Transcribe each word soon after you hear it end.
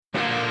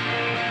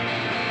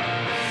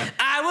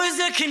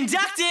a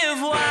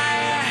conductive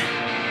wire,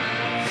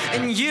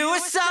 and you were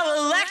so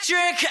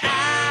electric.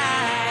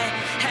 I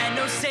had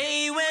no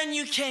say when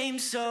you came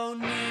so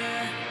near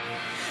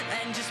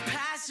and just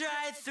passed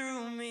right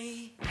through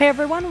me. Hey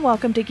everyone,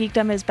 welcome to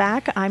Geekdom is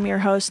Back. I'm your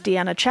host,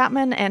 Deanna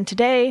Chapman, and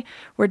today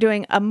we're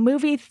doing a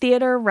movie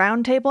theater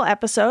roundtable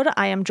episode.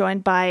 I am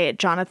joined by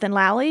Jonathan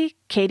Lally,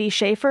 Katie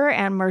Schaefer,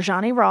 and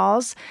Marjani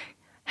Rawls.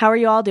 How are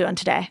you all doing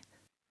today?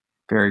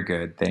 Very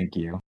good, thank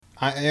you.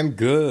 I am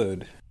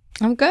good.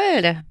 I'm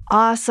good.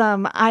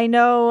 Awesome. I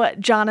know,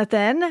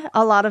 Jonathan,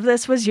 a lot of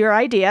this was your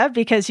idea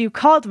because you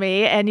called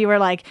me and you were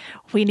like,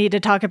 we need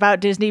to talk about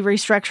Disney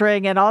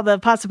restructuring and all the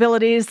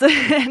possibilities.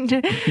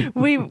 And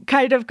we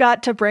kind of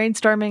got to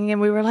brainstorming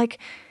and we were like,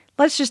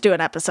 let's just do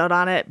an episode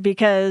on it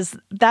because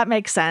that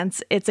makes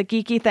sense. It's a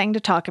geeky thing to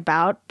talk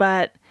about,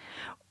 but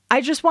I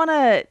just want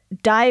to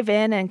dive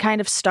in and kind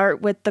of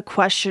start with the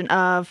question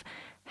of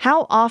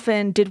how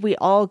often did we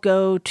all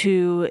go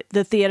to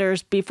the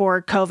theaters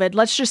before COVID?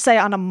 Let's just say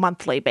on a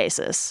monthly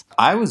basis.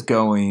 I was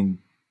going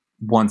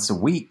once a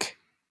week,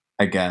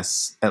 I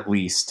guess, at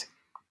least.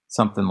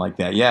 Something like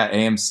that. Yeah,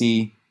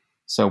 AMC.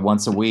 So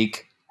once a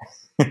week,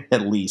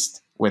 at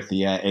least, with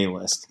the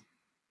A-list,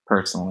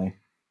 personally.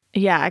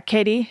 Yeah,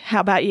 Katie, how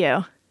about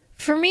you?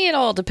 For me, it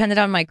all depended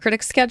on my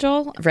critic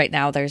schedule. Right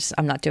now,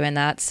 I'm not doing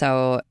that.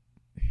 So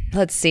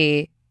let's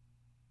see.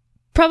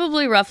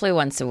 Probably roughly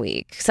once a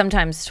week,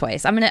 sometimes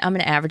twice. I'm gonna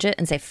average it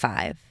and say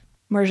 5.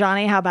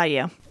 Marjani, how about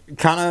you?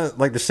 Kind of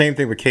like the same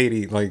thing with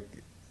Katie. Like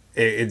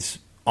it's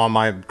on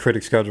my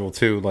critic schedule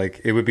too. Like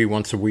it would be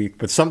once a week,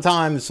 but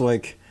sometimes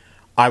like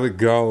I would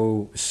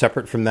go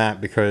separate from that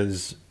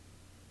because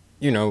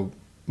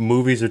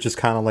movies are just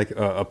kind of like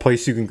a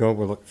place you can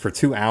go for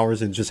 2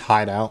 hours and just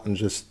hide out and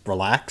just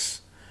relax.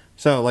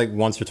 So like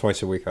once or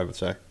twice a week, I would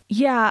say.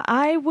 Yeah,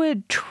 I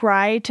would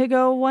try to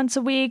go once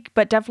a week,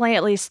 but definitely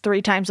at least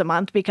 3 times a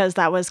month because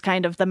that was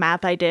kind of the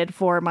math I did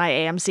for my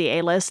AMC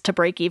A-list to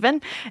break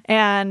even.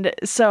 And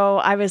so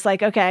I was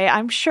like, okay,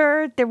 I'm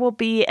sure there will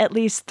be at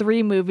least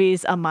 3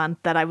 movies a month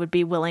that I would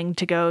be willing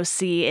to go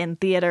see in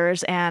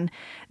theaters. And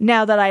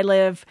now that I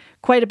live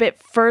quite a bit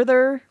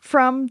further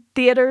from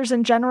theaters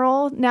in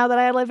general, now that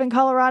I live in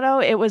Colorado,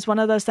 it was one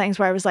of those things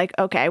where I was like,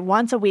 okay,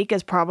 once a week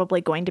is probably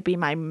going to be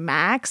my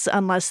max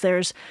unless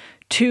there's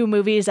 2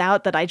 movies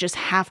out that I just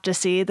have to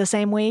see the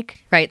same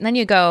week. Right. And then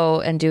you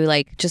go and do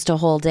like just a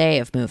whole day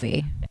of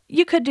movie.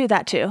 You could do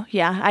that too.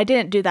 Yeah. I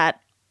didn't do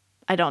that,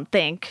 I don't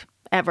think,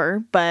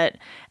 ever. But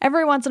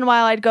every once in a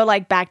while, I'd go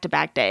like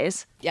back-to-back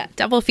days. Yeah.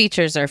 Double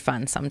features are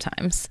fun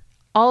sometimes.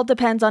 All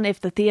depends on if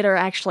the theater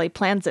actually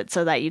plans it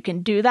so that you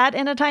can do that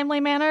in a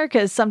timely manner.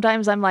 Because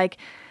sometimes I'm like,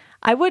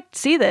 I would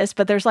see this,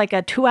 but there's like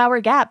a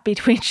 2-hour gap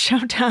between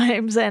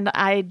showtimes. And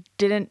I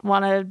didn't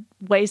want to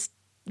waste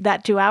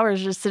that 2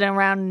 hours just sitting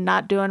around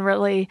not doing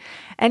really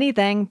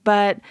anything.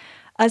 But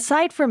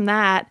aside from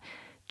that,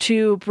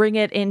 to bring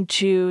it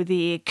into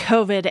the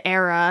COVID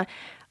era,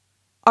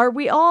 are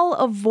we all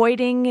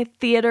avoiding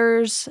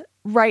theaters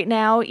right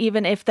now,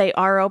 even if they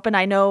are open?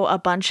 I know a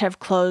bunch have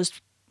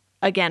closed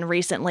again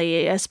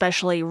recently,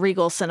 especially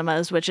Regal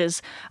Cinemas, which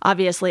is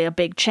obviously a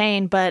big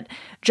chain. But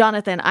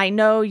Jonathan, I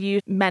know you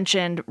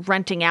mentioned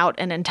renting out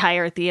an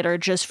entire theater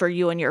just for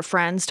you and your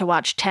friends to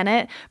watch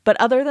Tenet. But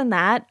other than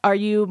that, are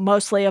you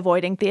mostly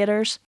avoiding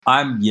theaters?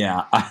 I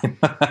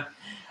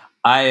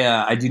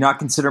do not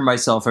consider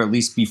myself, or at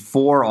least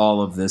before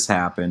all of this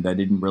happened, I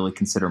didn't really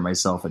consider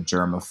myself a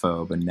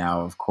germaphobe. And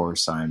now, of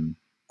course, I'm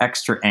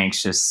extra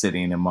anxious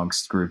sitting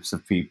amongst groups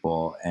of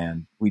people.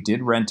 And we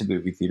did rent a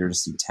movie theater to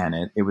see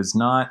Tenet. It was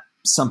not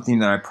something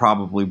that I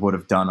probably would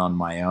have done on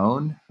my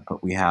own,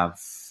 but we have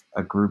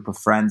a group of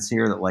friends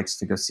here that likes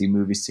to go see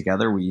movies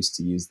together. We used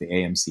to use the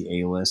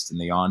AMC A-list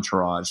and the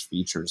Entourage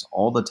features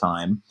all the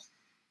time.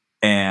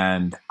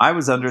 And I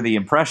was under the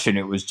impression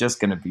it was just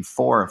going to be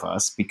 4 of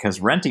us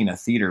because renting a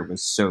theater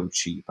was so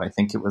cheap. I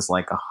think it was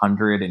like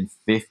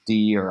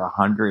 $150 or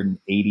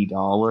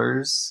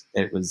 $180.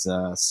 It was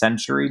a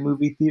Century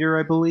movie theater,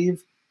 I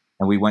believe.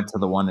 And we went to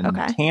the one in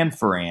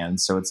Tanforan.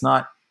 So it's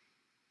not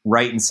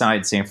right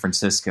inside San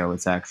Francisco.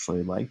 It's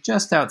actually like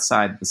just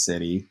outside the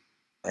city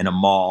in a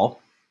mall.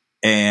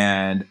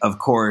 And of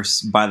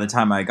course, by the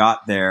time I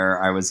got there,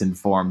 I was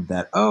informed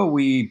that,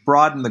 we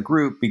broadened the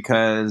group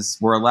because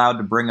we're allowed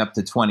to bring up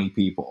to 20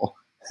 people.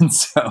 And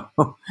so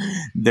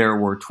there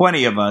were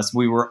 20 of us.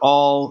 We were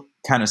all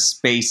kind of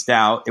spaced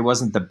out. It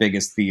wasn't the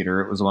biggest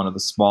theater. It was one of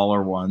the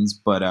smaller ones.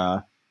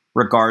 But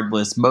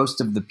regardless, most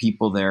of the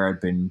people there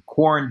had been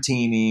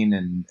quarantining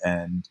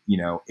and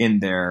in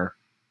their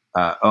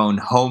own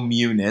home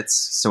units.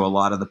 So a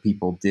lot of the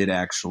people did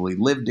actually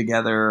live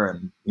together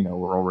and,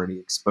 were already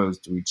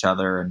exposed to each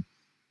other and,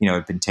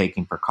 had been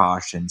taking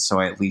precautions. So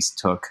I at least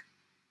took,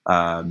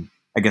 I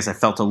guess I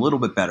felt a little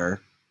bit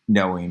better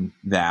knowing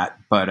that.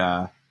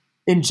 But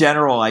in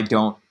general, I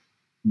don't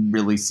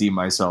really see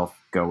myself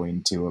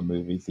going to a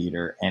movie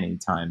theater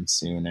anytime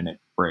soon. And it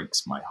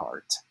breaks my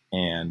heart.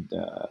 And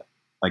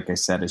like I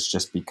said, it's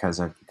just because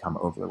I've become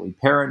overly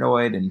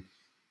paranoid and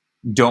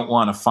don't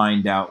want to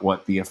find out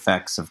what the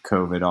effects of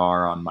COVID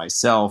are on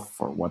myself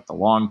or what the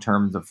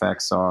long-term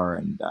effects are.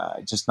 And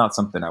just not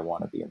something I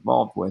want to be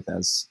involved with,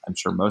 as I'm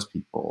sure most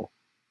people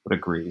would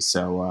agree.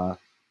 So,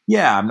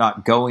 yeah, I'm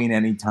not going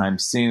anytime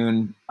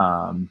soon,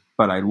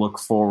 but I look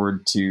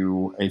forward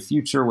to a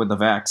future with a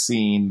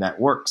vaccine that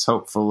works,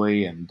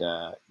 hopefully, and,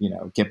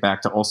 get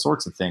back to all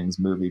sorts of things,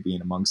 movie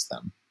being amongst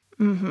them.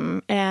 Mm-hmm.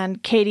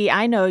 And Katie,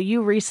 I know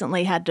you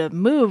recently had to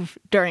move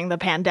during the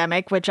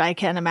pandemic, which I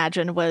can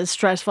imagine was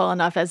stressful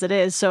enough as it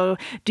is. So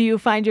do you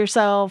find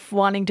yourself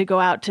wanting to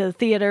go out to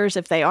theaters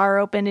if they are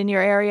open in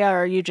your area, or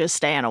are you just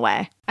staying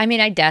away? I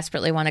mean, I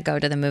desperately want to go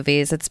to the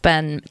movies. It's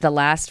been, the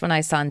last one I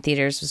saw in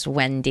theaters was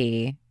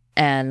Wendy,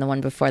 and the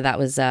one before that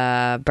was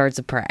Birds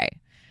of Prey.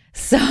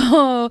 So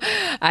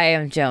I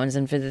am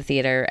jonesing for the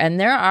theater. And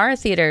there are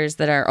theaters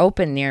that are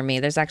open near me.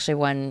 There's actually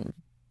one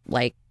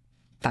like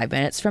 5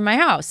 minutes from my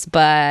house,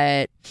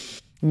 but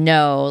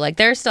no, like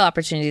there are still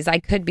opportunities. I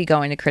could be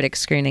going to critic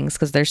screenings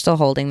because they're still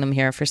holding them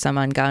here for some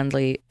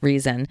ungodly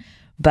reason.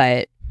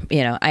 But,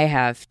 I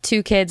have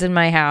 2 kids in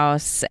my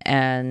house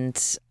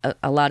and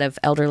a lot of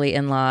elderly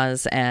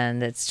in-laws,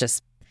 and it's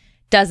just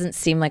doesn't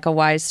seem like a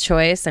wise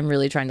choice. I'm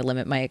really trying to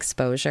limit my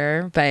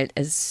exposure, but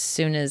as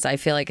soon as I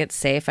feel like it's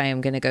safe, I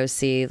am going to go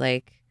see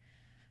like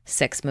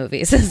 6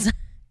 movies.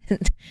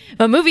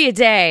 A movie a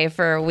day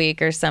for a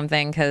week or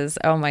something, because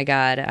oh my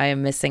god, I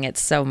am missing it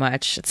so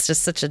much. It's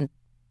just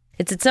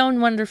it's its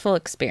own wonderful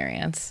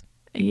experience.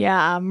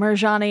 Yeah,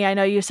 Mirjani, I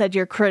know you said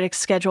your critic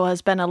schedule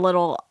has been a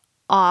little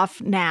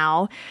off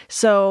now,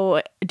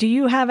 so do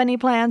you have any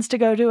plans to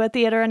go to a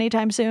theater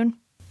anytime soon?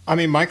 I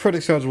mean, my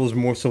critic schedule is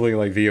mostly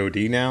like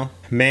VOD now.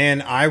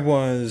 Man, I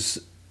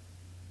was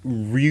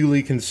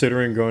really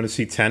considering going to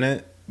see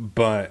Tenet,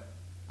 but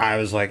I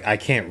was like, I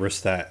can't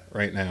risk that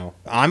right now.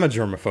 I'm a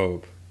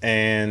germaphobe.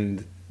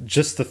 And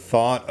just the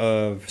thought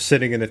of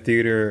sitting in a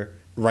theater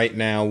right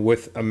now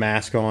with a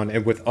mask on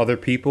and with other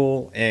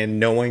people and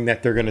knowing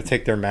that they're going to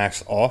take their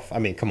masks off. I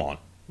mean, come on.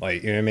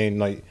 Like, you know what I mean?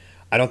 Like,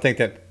 I don't think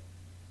that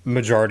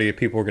majority of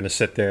people are going to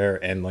sit there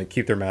and like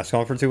keep their mask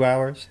on for 2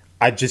 hours.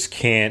 I just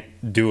can't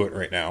do it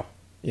right now,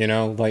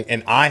 like,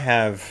 and I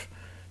have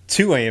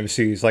 2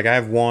 AMCs. Like, I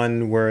have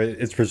one where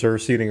it's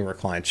reserved seating and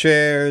reclined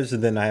chairs.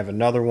 And then I have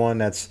another one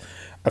that's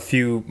a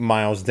few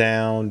miles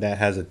down that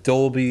has a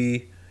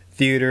Dolby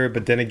theater.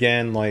 But then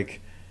again,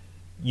 like,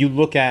 you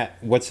look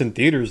at what's in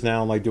theaters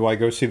now, like, do I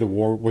go see The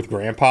War with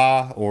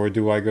Grandpa, or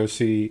do I go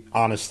see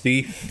Honest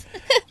Thief,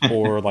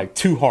 or like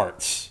Two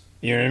Hearts?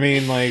 You know what I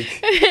mean?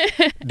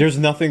 Like, there's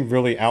nothing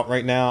really out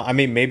right now. I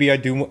mean, maybe I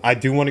do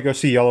want to go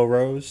see Yellow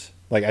Rose.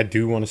 Like, I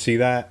do want to see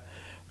that,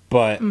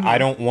 but I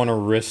don't want to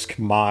risk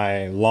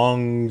my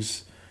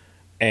lungs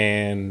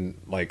and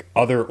like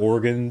other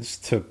organs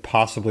to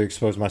possibly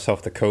expose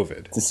myself to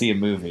COVID. To see a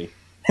movie.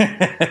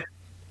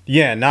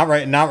 Yeah, not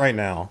right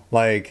now.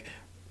 Like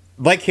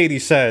Katie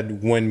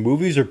said, when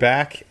movies are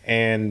back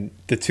and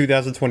the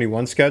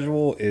 2021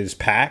 schedule is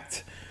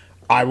packed,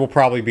 I will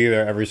probably be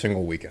there every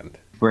single weekend.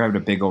 We're having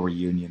a big old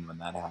reunion when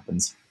that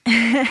happens.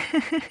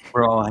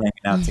 We're all hanging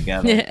out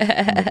together. Make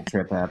a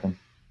trip happen.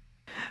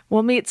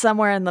 We'll meet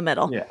somewhere in the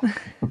middle. Yeah.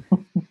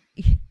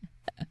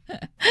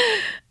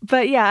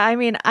 But yeah, I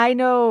mean, I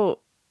know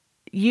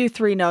you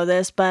 3 know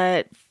this,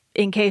 but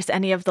in case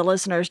any of the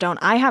listeners don't,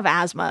 I have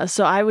asthma.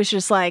 So I was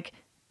just like,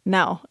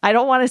 no, I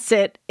don't want to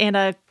sit in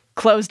a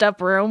closed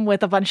up room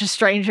with a bunch of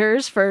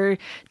strangers for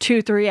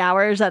 2-3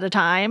 hours at a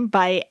time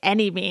by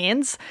any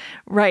means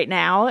right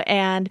now.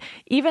 And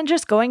even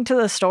just going to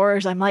the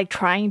stores, I'm like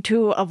trying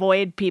to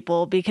avoid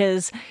people,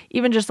 because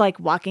even just like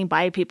walking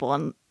by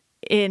people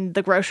in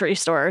the grocery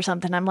store or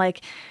something, I'm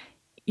like,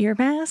 your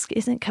mask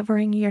isn't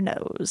covering your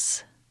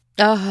nose.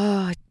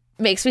 Oh, it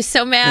makes me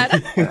so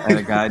mad. I had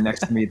a guy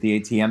next to me at the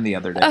ATM the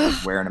other day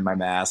was wearing my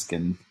mask,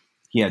 and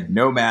he had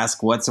no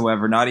mask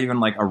whatsoever, not even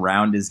like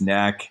around his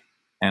neck.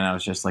 And I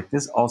was just like,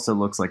 this also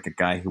looks like a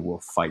guy who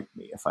will fight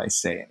me if I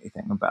say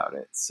anything about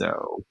it.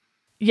 So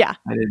yeah,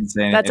 I didn't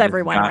say anything. That's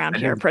everyone around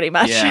here pretty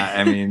much. Yeah,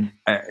 I mean,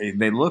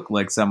 they look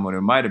like someone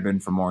who might have been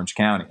from Orange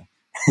County.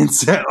 And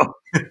so,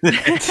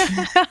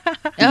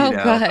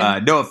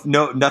 God.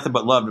 No, nothing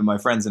but love to my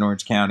friends in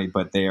Orange County,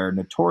 but they are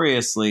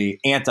notoriously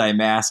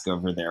anti-mask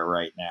over there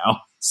right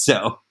now.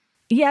 So,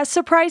 yeah,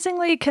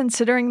 surprisingly,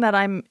 considering that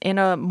I'm in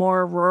a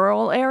more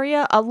rural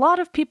area, a lot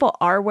of people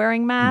are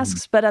wearing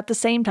masks, but at the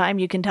same time,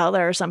 you can tell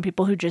there are some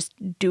people who just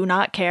do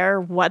not care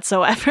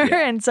whatsoever.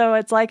 Yeah. And so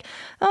it's like,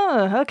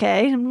 oh,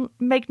 okay,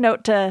 make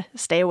note to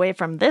stay away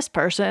from this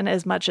person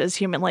as much as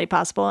humanly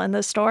possible in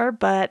this store.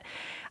 But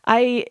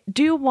I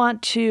do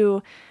want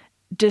to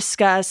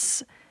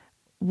discuss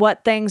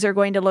what things are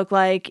going to look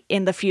like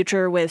in the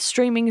future with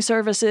streaming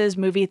services,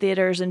 movie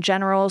theaters in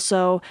general.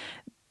 So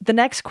the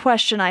next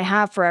question I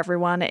have for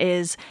everyone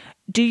is,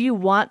 do you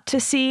want to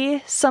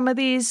see some of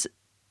these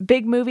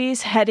big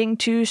movies heading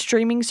to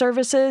streaming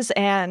services,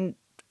 and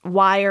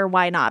why or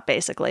why not,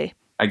 basically?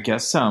 I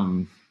guess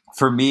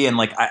for me, and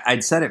like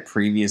I'd said it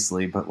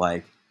previously, but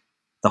like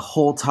the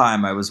whole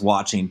time I was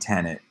watching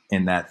Tenet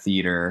in that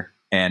theater,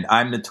 And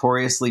I'm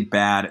notoriously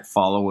bad at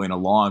following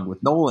along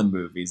with Nolan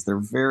movies. They're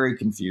very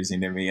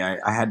confusing to me. I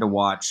had to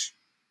watch.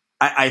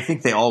 I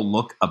think they all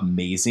look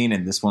amazing,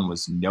 and this one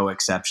was no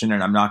exception.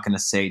 And I'm not going to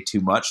say too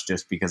much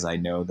just because I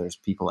know there's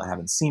people that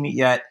haven't seen it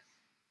yet.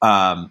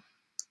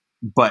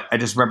 But I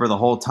just remember the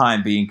whole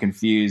time being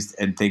confused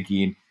and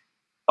thinking,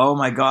 oh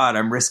my God,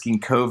 I'm risking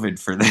COVID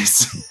for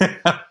this.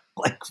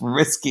 Like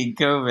risking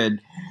COVID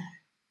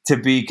to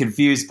be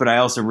confused. But I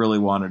also really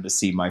wanted to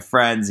see my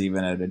friends,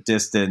 even at a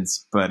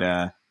distance. But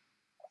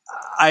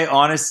I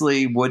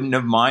honestly wouldn't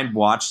have mind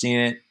watching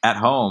it at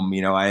home.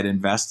 You know, I had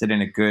invested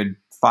in a good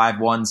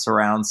 5.1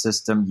 surround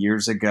system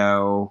years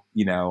ago.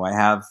 You know, I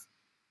have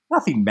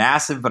nothing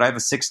massive, but I have a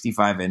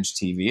 65-inch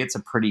TV. It's a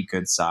pretty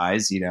good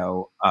size. You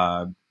know,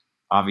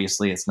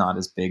 obviously it's not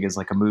as big as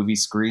like a movie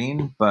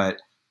screen,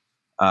 but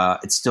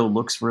it still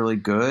looks really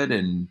good,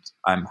 and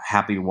I'm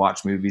happy to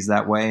watch movies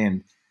that way.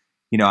 And,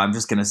 you know, I'm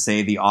just going to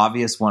say the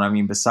obvious one. I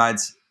mean,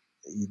 besides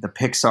the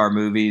Pixar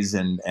movies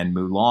and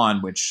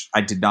Mulan, which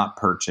I did not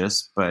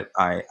purchase, but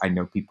I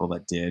know people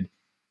that did,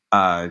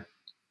 I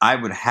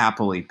would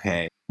happily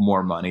pay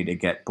more money to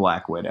get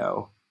Black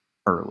Widow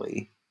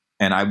early.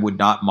 And I would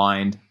not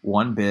mind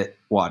one bit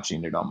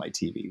watching it on my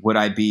TV. Would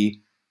I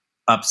be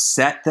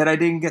upset that I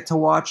didn't get to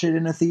watch it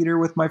in a theater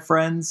with my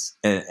friends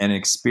and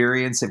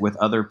experience it with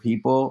other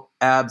people?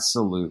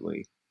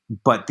 Absolutely.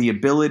 But the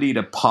ability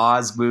to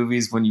pause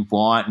movies when you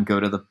want and go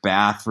to the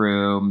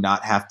bathroom,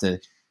 not have to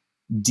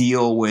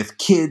deal with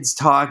kids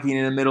talking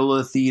in the middle of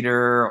the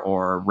theater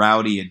or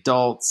rowdy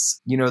adults.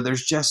 You know,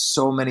 there's just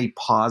so many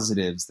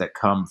positives that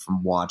come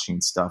from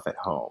watching stuff at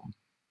home.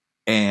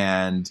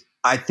 And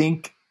I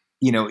think,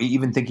 you know,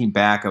 even thinking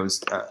back, I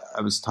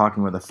was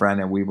talking with a friend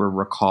and we were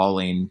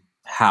recalling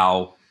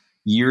how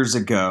years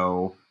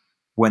ago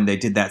when they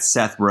did that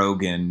Seth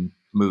Rogen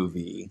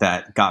movie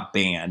that got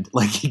banned,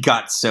 like he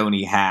got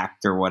Sony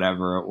hacked or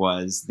whatever it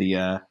was,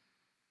 the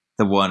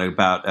one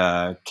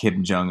about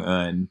Kim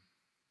Jong-un.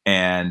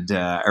 And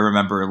I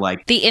remember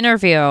like The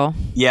Interview.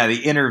 Yeah,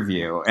 The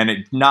Interview, and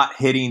it not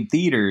hitting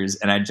theaters.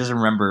 And I just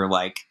remember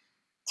like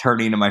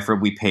turning to my friend,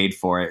 we paid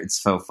for it.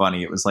 It's so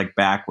funny. It was like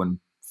back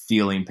when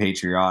feeling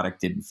patriotic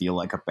didn't feel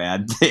like a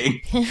bad thing.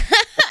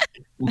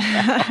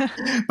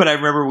 But I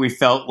remember we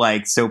felt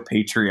like so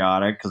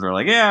patriotic because we're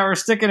like, yeah, we're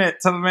sticking it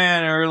to the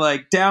man, and we're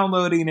like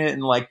downloading it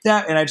and like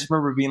that. And I just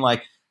remember being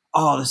like,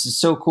 oh, this is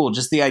so cool.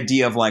 Just the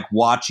idea of like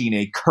watching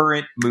a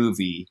current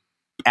movie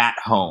at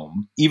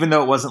home, even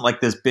though it wasn't like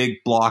this big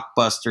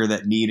blockbuster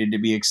that needed to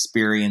be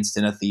experienced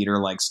in a theater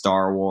like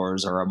Star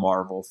Wars or a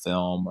Marvel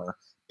film or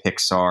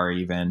Pixar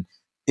even.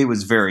 It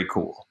was very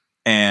cool.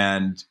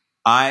 And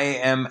I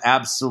am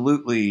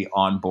absolutely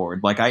on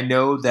board. Like, I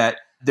know that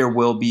there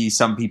will be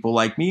some people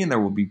like me, and there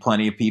will be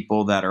plenty of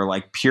people that are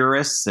like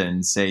purists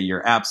and say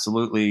you're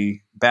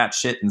absolutely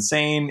batshit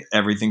insane.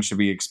 Everything should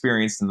be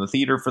experienced in the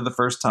theater for the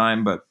first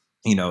time. But,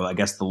 you know, I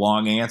guess the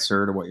long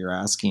answer to what you're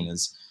asking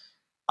is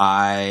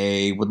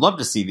I would love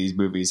to see these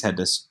movies head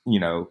to,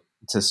 you know,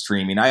 to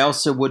streaming. I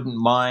also wouldn't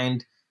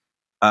mind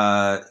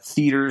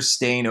theaters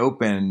staying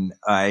open.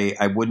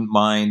 I wouldn't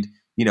mind,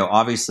 you know,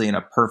 obviously in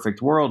a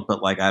perfect world,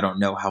 but like, I don't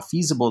know how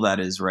feasible that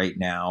is right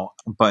now.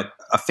 But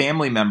a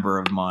family member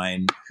of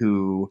mine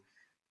who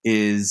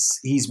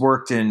he's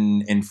worked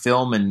in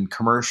film and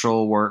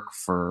commercial work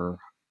for,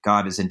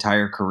 God, his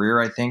entire career,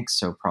 I think.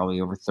 So probably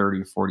over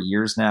 30 or 40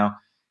 years now.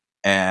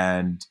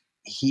 And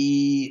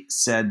he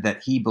said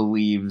that he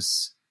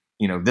believes,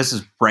 you know, this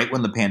is right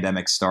when the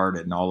pandemic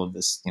started and all of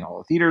this, you know, all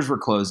the theaters were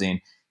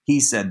closing. He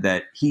said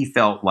that he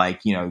felt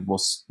like, you know,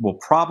 we'll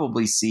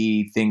probably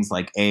see things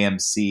like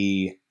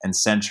AMC and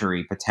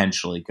Century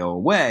potentially go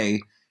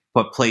away,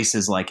 but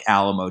places like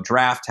Alamo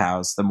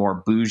Drafthouse, the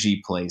more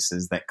bougie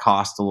places that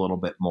cost a little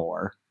bit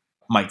more,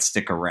 might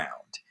stick around.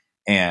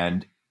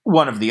 And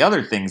one of the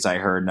other things I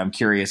heard, and I'm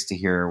curious to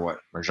hear what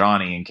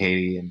Marjani and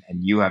Katie and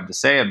you have to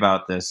say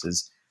about this,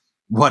 is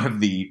one of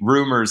the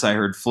rumors I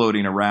heard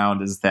floating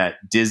around is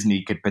that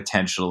Disney could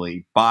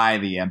potentially buy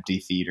the empty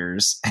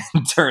theaters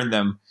and turn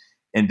them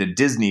into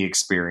Disney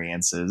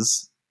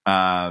experiences.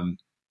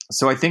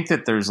 So I think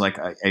that there's like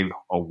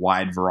a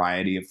wide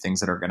variety of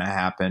things that are going to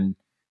happen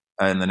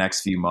in the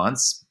next few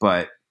months.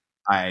 But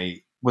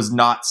I was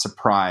not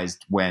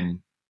surprised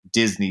when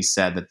Disney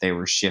said that they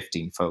were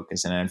shifting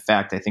focus. And in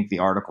fact, I think the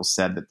article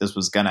said that this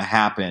was going to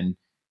happen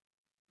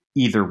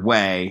either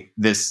way.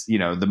 This, you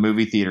know, the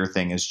movie theater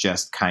thing has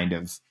just kind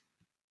of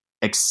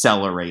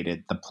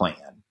accelerated the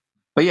plan.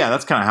 But yeah,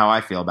 that's kind of how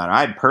I feel about it.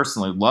 I'd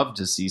personally love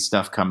to see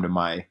stuff come to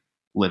my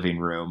living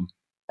room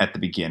at the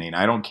beginning.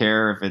 I don't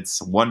care if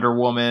it's Wonder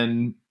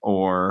Woman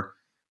or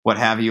what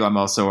have you. I'm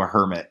also a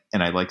hermit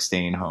and I like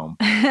staying home.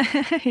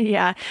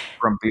 Yeah.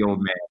 Grumpy old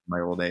man in my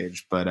old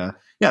age. But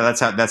yeah,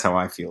 that's how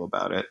I feel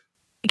about it.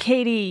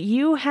 Katie,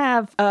 you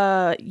have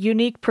a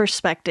unique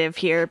perspective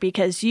here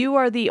because you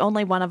are the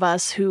only one of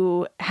us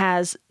who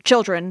has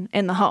children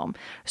in the home.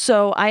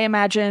 So I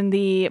imagine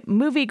the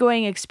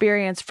movie-going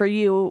experience for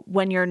you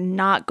when you're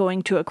not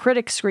going to a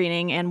critic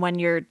screening and when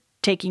you're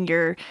taking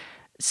your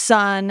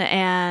son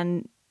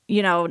and,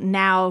 you know,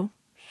 now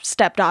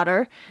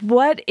stepdaughter.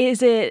 What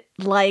is it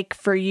like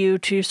for you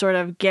to sort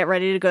of get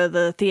ready to go to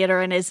the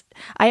theater? And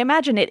I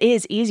imagine it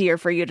is easier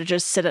for you to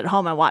just sit at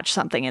home and watch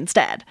something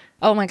instead.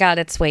 Oh my God,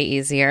 it's way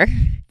easier.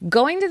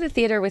 Going to the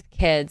theater with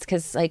kids,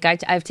 because like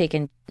I've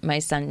taken my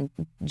son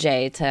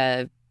Jay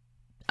to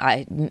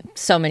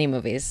so many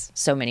movies.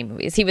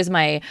 He was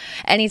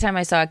anytime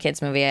I saw a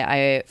kids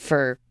movie,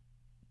 for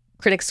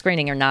critic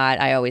screening or not,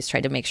 I always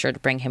tried to make sure to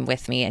bring him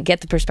with me and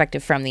get the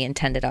perspective from the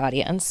intended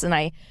audience. And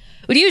I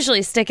would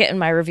usually stick it in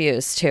my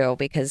reviews too,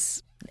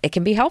 because it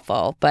can be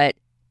helpful. But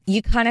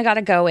you kind of got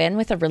to go in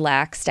with a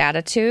relaxed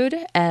attitude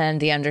and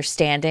the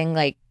understanding,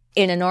 like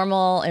in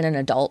an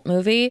adult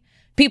movie,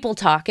 people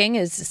talking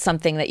is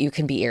something that you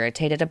can be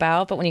irritated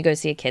about. But when you go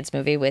see a kids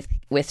movie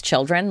with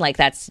children, like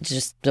that's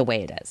just the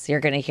way it is.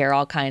 You're going to hear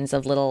all kinds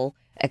of little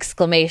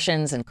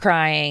exclamations and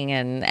crying.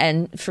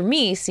 And for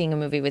me, seeing a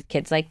movie with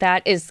kids like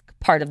that is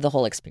part of the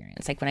whole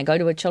experience. Like when I go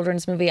to a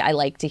children's movie, I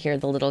like to hear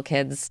the little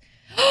kids,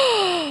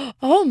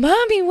 oh,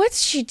 mommy,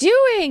 what's she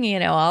doing? You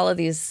know, all of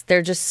these,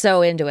 they're just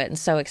so into it and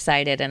so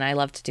excited. And I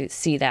love to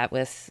see that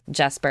with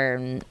Jesper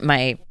and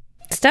my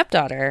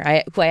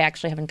stepdaughter, who I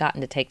actually haven't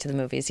gotten to take to the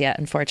movies yet,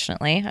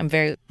 unfortunately. I'm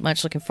very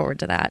much looking forward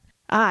to that.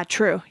 Ah,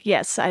 true.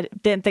 Yes, I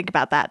didn't think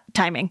about that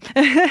timing.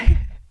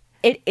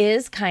 It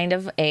is kind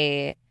of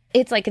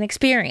it's like an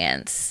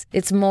experience.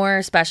 It's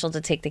more special to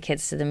take the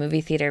kids to the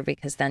movie theater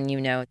because then you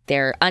know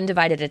their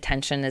undivided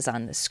attention is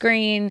on the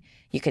screen.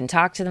 You can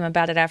talk to them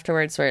about it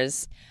afterwards.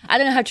 Whereas I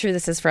don't know how true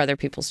this is for other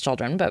people's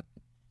children, but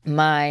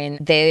mine,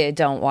 they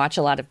don't watch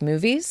a lot of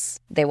movies.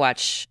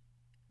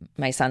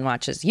 My son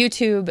watches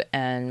YouTube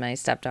and my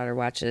stepdaughter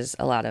watches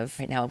a lot of,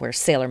 right now we're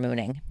Sailor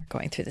Mooning. We're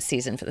going through the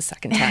season for the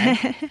second time,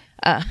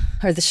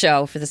 or the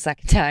show for the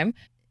second time.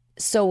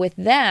 So with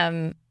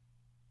them,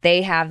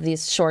 they have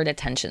these short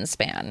attention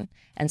span.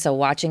 And so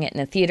watching it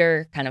in a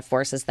theater kind of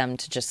forces them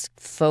to just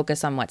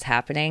focus on what's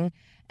happening.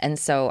 And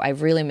so I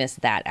really miss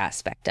that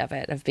aspect of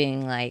it, of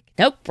being like,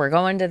 nope, we're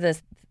going to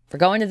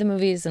the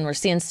movies and we're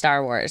seeing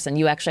Star Wars. And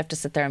you actually have to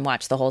sit there and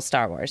watch the whole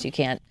Star Wars. You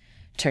can't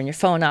turn your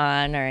phone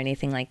on or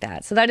anything like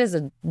that. So that is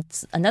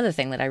another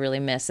thing that I really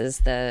miss, is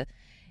the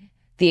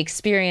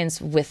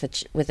experience with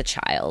a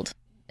child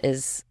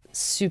is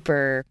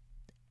super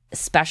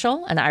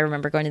special. And I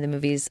remember going to the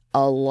movies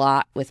a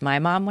lot with my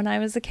mom when I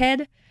was a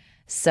kid.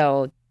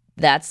 So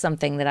that's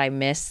something that I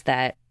miss,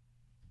 that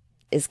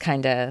is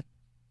kind of,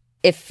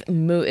 if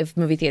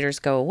movie theaters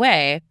go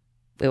away,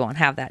 we won't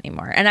have that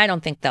anymore. And I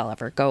don't think they'll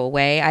ever go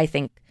away. I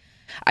think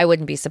I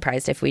wouldn't be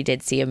surprised if we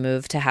did see a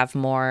move to have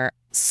more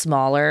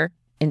smaller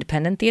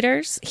independent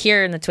theaters.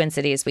 Here in the Twin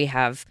Cities, we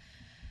have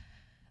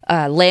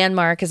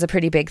Landmark is a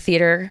pretty big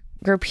theater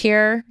group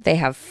here. They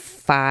have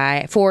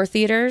 4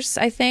 theaters,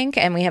 I think,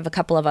 and we have a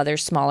couple of other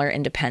smaller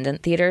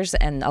independent theaters,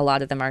 and a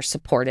lot of them are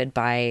supported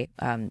by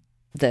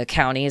the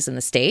counties and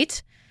the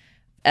state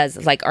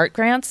as like art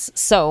grants.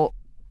 So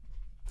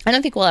I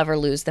don't think we'll ever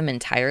lose them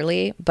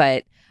entirely,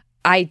 but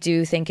I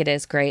do think it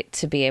is great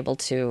to be able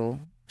to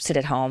sit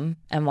at home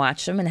and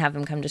watch them and have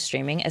them come to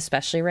streaming,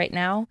 especially right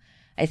now.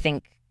 I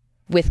think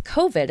with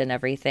COVID and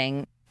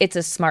everything, it's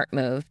a smart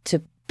move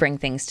to bring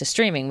things to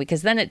streaming,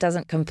 because then it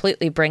doesn't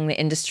completely bring the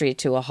industry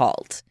to a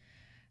halt.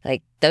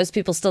 Like, those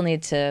people still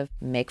need to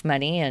make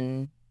money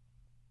and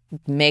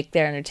make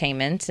their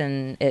entertainment,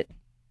 and it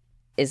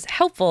is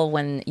helpful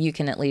when you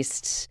can at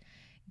least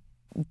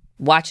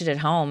watch it at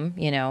home.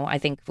 You know, I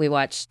think we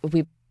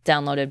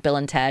downloaded Bill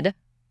and Ted.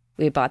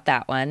 We bought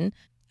that one.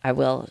 I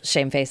will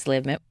shamefacedly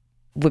admit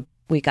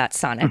we got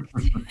Sonic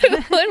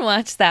and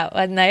watched that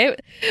one night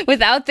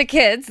without the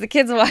kids. The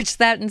kids watched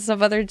that in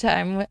some other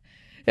time.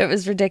 It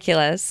was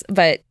ridiculous.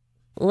 But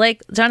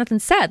like Jonathan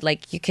said,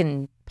 like, you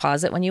can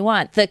pause it when you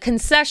want. The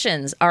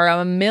concessions are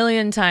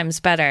 1,000,000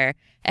 times better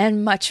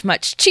and much,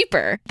 much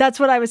cheaper. That's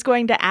what I was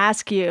going to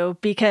ask you,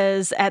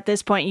 because at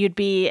this point you'd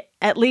be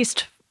at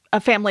least a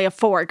family of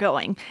 4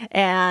 going,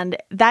 and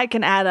that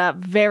can add up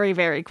very,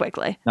 very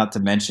quickly. Not to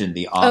mention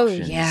the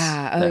options. Oh,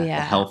 yeah.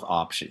 The health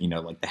option, you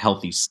know, like the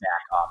healthy snack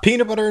option.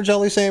 Peanut butter and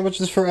jelly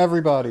sandwiches for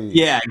everybody.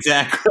 Yeah,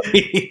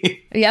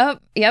 exactly.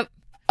 Yep.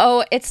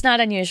 Oh, it's not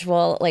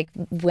unusual. Like,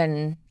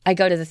 when I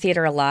go to the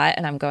theater a lot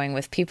and I'm going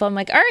with people, I'm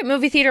like, all right,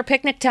 movie theater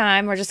picnic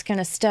time. We're just going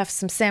to stuff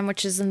some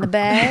sandwiches in the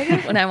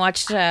bag. When I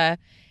watched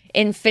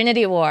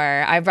Infinity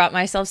War, I brought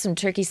myself some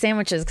turkey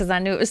sandwiches because I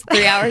knew it was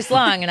 3 hours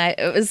long, and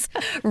it was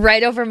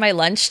right over my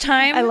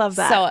lunchtime. I love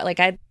that. So, like,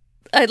 I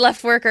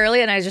left work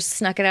early and I just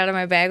snuck it out of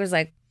my bag. Was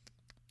like,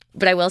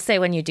 but I will say,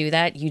 when you do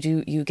that,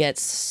 you get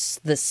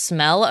the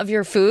smell of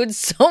your food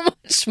so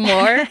much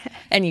more,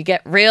 and you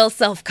get real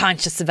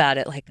self-conscious about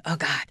it. Like, oh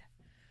God,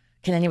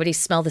 can anybody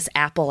smell this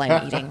apple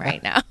I'm eating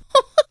right now?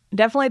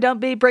 Definitely don't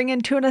be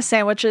bringing tuna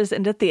sandwiches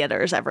into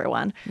theaters,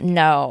 everyone.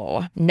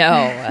 No.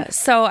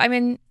 So, I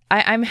mean,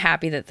 I'm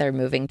happy that they're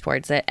moving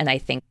towards it. And I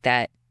think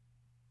that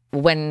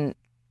when,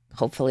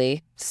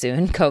 hopefully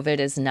soon, COVID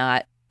is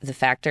not the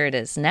factor it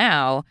is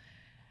now,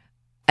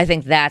 I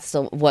think that's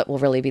what will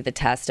really be the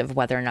test of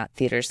whether or not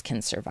theaters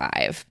can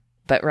survive.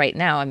 But right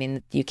now, I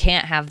mean, you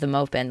can't have them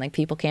open. Like,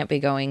 people can't be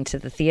going to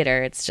the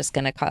theater. It's just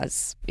going to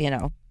cause,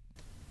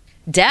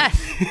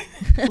 death.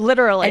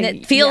 Literally. And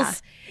it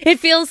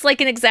feels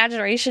like an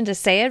exaggeration to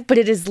say it, but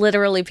it is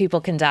literally,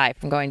 people can die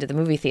from going to the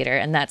movie theater,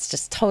 and that's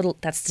just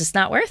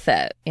not worth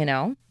it,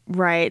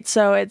 Right.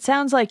 So it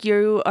sounds like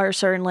you are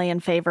certainly in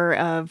favor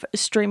of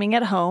streaming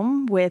at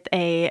home with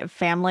a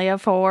family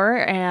of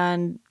 4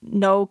 and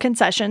no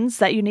concessions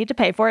that you need to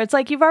pay for. It's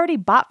like you've already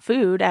bought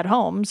food at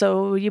home,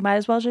 so you might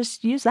as well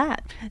just use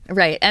that.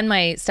 Right. And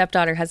my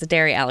stepdaughter has a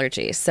dairy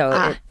allergy, so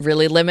it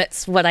really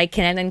limits what I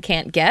can and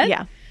can't get.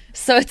 Yeah.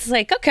 So it's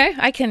like, okay,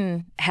 I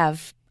can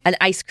have an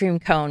ice cream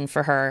cone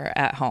for her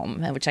at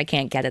home, which I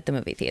can't get at the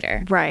movie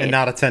theater. Right. And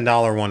not a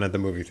 $10 one at the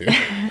movie theater.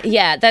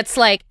 Yeah, that's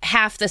like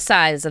half the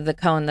size of the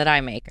cone that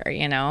I make her,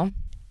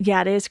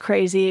 Yeah, it is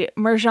crazy.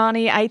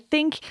 Mirjani, I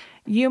think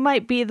you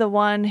might be the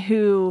one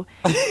who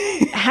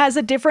has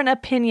a different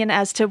opinion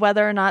as to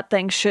whether or not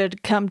things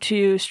should come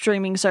to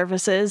streaming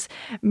services.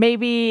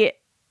 Maybe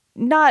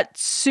not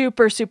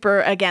super,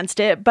 super against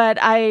it, but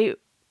I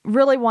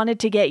really wanted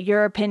to get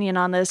your opinion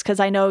on this because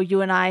I know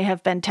you and I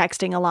have been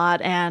texting a lot,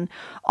 and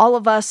all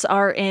of us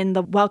are in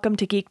the Welcome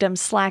to Geekdom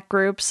Slack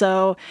group.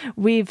 So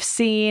we've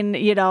seen,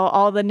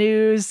 all the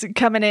news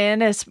coming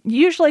in. It's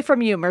usually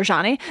from you,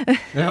 Mirjani.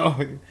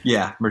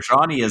 Yeah,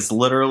 Mirjani has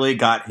literally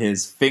got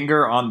his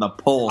finger on the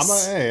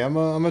pulse. I'm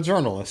a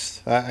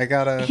journalist. I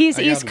gotta. He's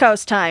East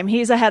Coast time.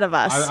 He's ahead of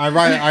us. I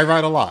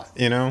write a lot,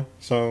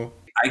 so.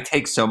 I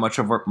take so much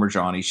of what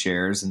Mirjani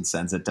shares and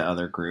sends it to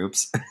other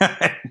groups.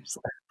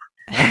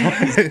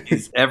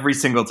 Every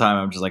single time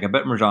I'm just like, I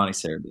bet Mirjani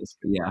shared this,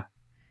 but yeah.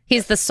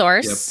 He's the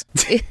source.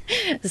 Yep.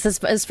 This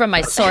is from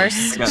my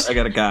source. I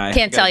got a guy.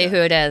 Can't tell you who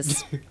it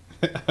is.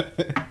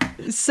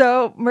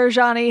 So,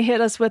 Mirjani,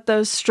 hit us with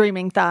those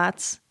streaming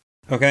thoughts.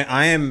 Okay,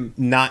 I am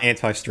not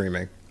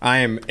anti-streaming. I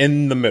am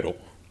in the middle.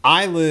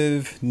 I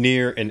live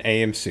near an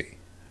AMC.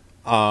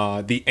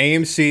 The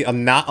AMC,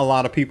 not a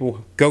lot of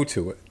people go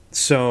to it.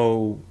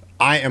 So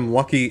I am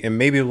lucky and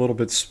maybe a little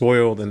bit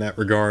spoiled in that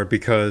regard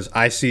because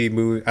I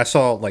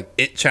saw like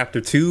It Chapter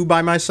 2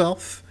 by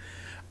myself.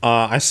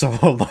 I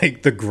saw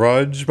like The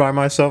Grudge by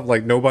myself.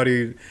 Like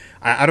nobody,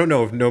 I don't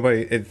know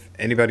if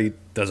anybody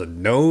doesn't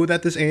know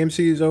that this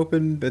AMC is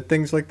open, but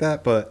things like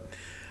that. But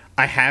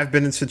I have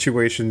been in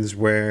situations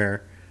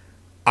where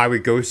I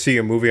would go see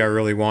a movie I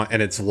really want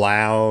and it's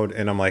loud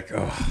and I'm like,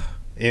 oh,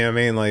 you know what I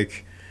mean?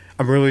 Like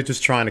I'm really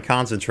just trying to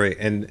concentrate.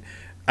 And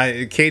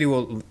Katie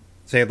will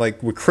say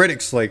like with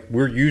critics, like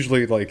we're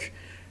usually like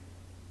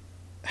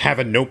have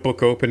a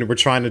notebook open and we're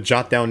trying to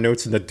jot down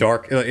notes in the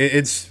dark.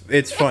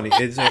 It's funny.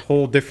 It's a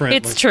whole different.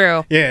 It's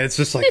true. Yeah, it's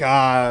just like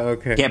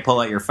okay. You can't pull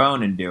out your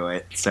phone and do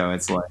it, so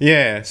it's like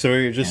So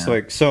you're just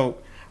like so.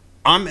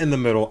 I'm in the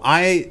middle.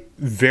 I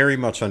very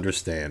much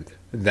understand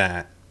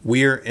that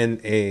we're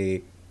in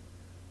a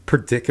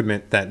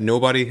predicament that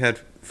nobody had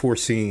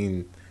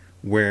foreseen,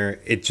 where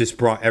it just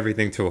brought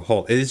everything to a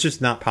halt. It is just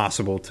not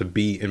possible to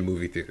be in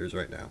movie theaters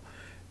right now.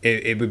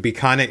 It would be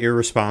kind of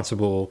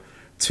irresponsible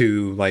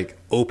to like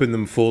open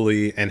them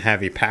fully and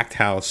have a packed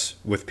house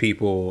with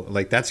people.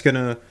 Like that's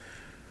gonna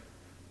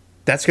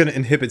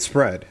inhibit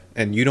spread,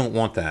 and you don't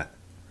want that.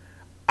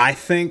 I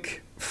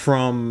think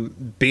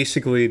from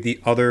basically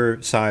the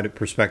other side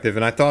perspective,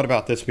 and I thought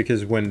about this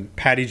because when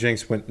Patty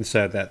Jenkins went and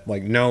said that,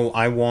 like, no,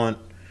 I want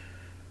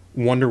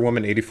Wonder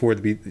Woman 84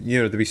 to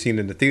be seen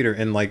in the theater,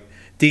 and like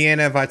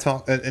Deanna,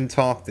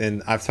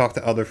 and I've talked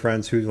to other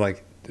friends who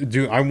like,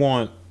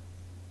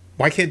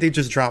 why can't they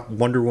just drop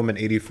Wonder Woman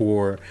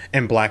 84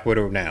 and Black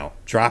Widow now?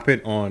 Drop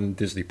it on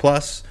Disney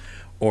Plus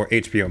or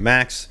HBO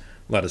Max.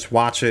 Let us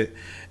watch it.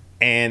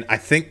 And I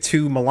think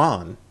to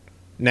Milan.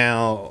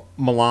 Now,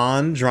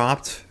 Milan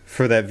dropped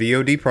for that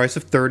VOD price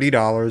of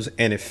 $30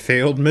 and it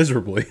failed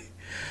miserably.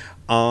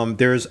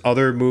 There's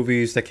other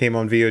movies that came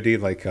on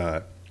VOD like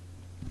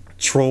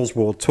Trolls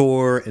World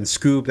Tour and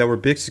Scoop that were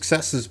big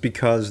successes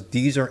because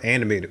these are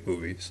animated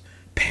movies.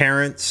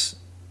 Parents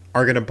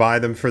are going to buy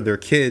them for their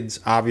kids,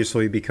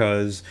 obviously,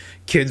 because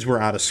kids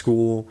were out of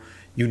school.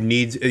 You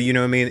need, you know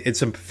what I mean?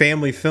 It's a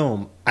family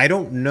film. I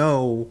don't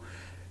know,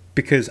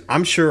 because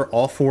I'm sure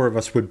all four of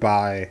us would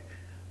buy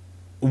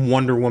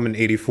Wonder Woman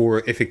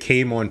 84 if it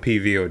came on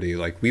PVOD.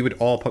 Like, we would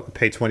all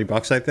pay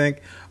 $20, I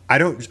think.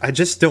 I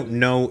just don't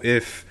know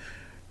if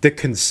the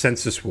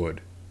consensus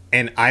would.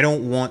 And I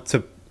don't want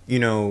to,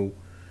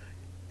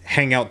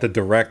 hang out the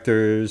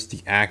directors,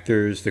 the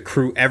actors, the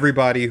crew,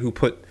 everybody who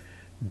put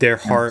their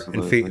heart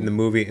and faith in the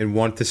movie and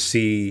want to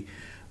see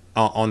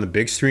on the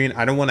big screen.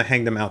 I don't want to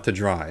hang them out to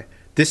dry.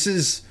 This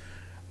is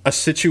a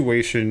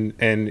situation,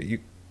 and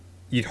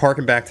you'd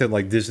harken back to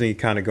like Disney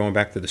kind of going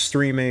back to the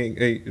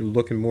streaming,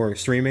 looking more at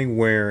streaming,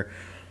 where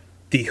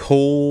the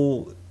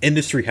whole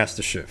industry has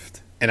to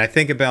shift. And I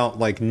think about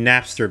like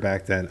Napster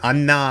back then.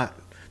 I'm not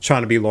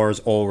trying to be Lars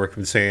Ulrich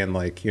and saying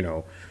like,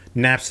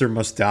 Napster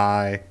must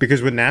die,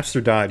 because when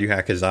Napster died, you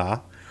had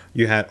Kazaa.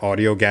 You had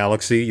Audio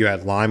Galaxy, you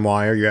had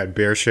LimeWire, you had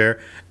BearShare,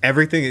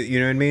 everything, you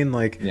know what I mean?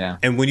 Like, yeah.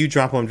 And when you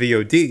drop on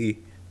VOD,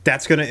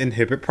 that's going to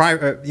inhibit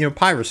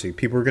piracy.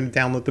 People are going to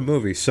download the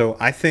movie. So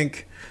I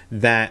think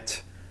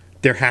that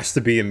there has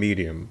to be a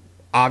medium.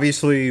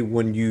 Obviously,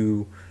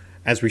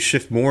 as we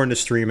shift more into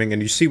streaming,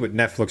 and you see what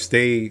Netflix,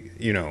 they,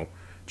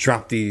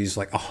 drop these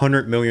like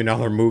 $100 million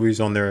movies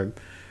on their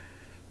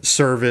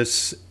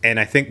service, and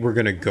I think we're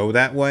going to go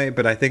that way.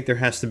 But I think there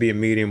has to be a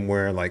medium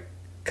where like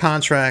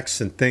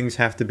contracts and things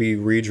have to be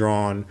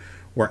redrawn,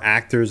 where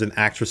actors and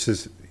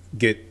actresses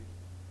get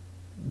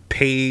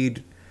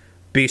paid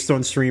based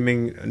on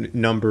streaming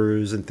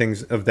numbers and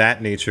things of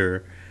that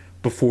nature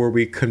before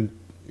we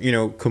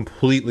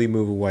completely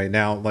move away.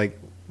 Now, like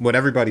what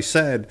everybody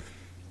said,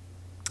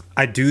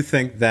 I do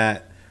think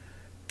that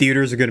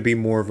theaters are going to be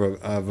more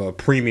of a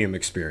premium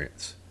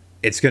experience.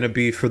 It's going to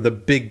be for the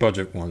big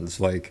budget ones.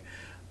 Like,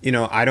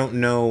 I don't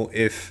know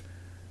if,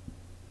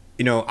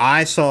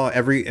 I saw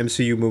every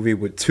MCU movie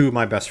with two of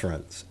my best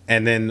friends,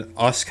 and then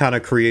us kind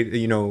of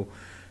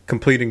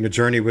completing the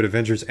journey with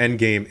Avengers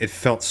Endgame, it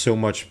felt so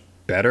much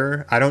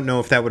better. I don't know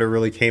if that would have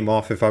really came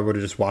off if I would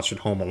have just watched it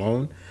home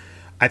alone.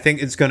 I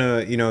think it's going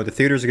to, the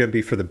theaters are going to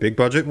be for the big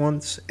budget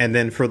ones, and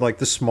then for like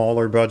the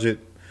smaller budget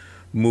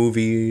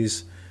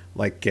movies,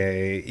 like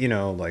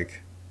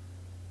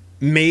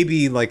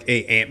maybe like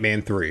a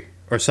Ant-Man 3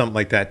 or something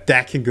like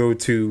that can go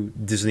to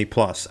Disney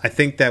Plus. I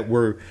think that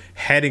we're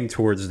heading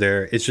towards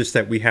there. It's just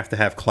that we have to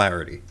have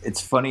clarity.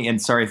 It's funny,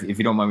 and sorry if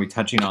you don't mind me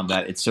touching on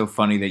that. It's so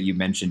funny that you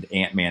mentioned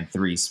Ant-Man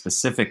 3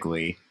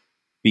 specifically,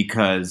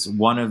 because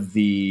one of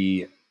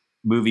the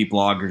movie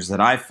bloggers that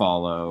I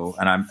follow,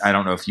 and I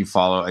don't know if you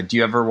follow, do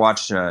you ever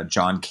watch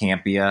John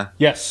Campea?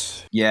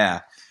 Yes.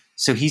 Yeah.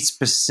 So he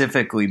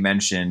specifically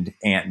mentioned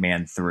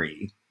Ant-Man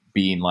 3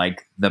 being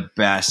like the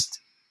best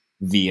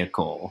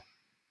vehicle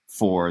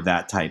for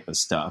that type of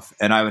stuff.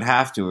 And I would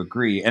have to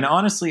agree. And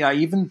honestly, I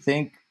even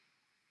think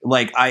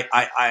like,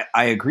 I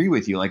agree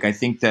with you. Like, I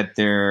think that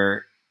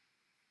they're,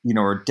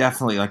 are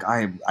definitely like,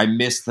 I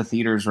miss the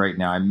theaters right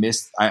now.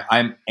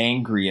 I'm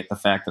angry at the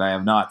fact that I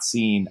have not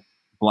seen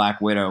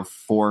Black Widow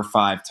 4 or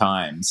 5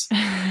 times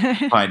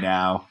by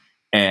now.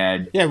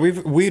 And yeah,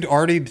 we'd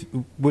already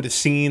would have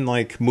seen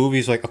like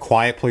movies like A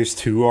Quiet Place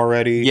 2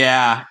 already.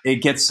 Yeah,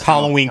 it gets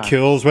Halloween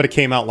Kills, but it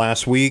came out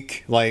last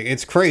week. Like,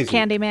 it's crazy.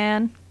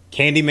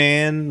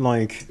 Candyman,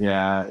 like,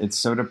 yeah, it's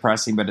so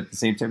depressing, but at the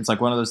same time, it's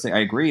like one of those things. I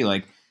agree.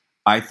 Like,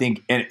 I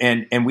think,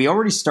 and we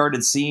already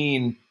started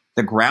seeing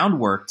the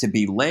groundwork to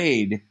be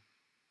laid.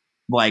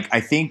 Like,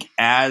 I think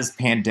as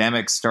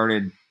pandemic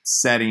started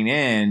setting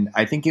in,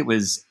 I think it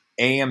was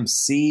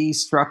AMC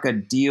struck a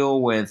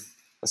deal with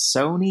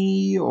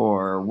Sony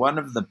or one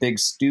of the big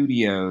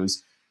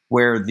studios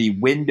where the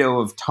window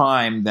of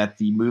time that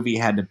the movie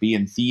had to be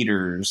in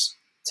theaters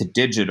to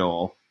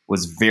digital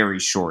was very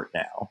short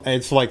now.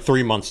 It's like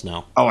 3 months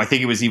now. Oh, I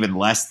think it was even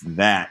less than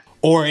that.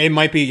 Or it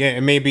might be,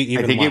 it may be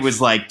even I think less. it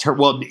was like,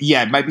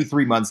 it might be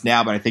 3 months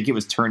now, but I think it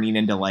was turning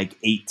into like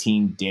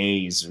 18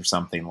 days or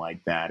something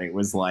like that. It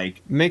was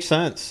like... Makes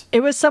sense. It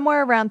was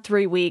somewhere around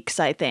 3 weeks,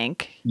 I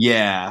think.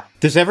 Yeah.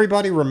 Does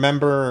everybody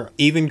remember,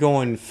 even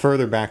going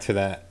further back to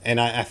that, and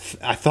I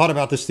thought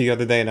about this the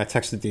other day and I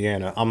texted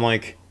Deanna. I'm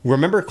like,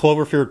 remember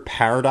Cloverfield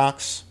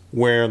Paradox?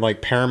 Where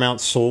like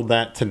Paramount sold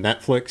that to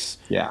Netflix?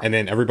 Yeah. And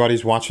then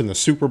everybody's watching the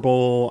Super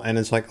Bowl and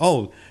it's like,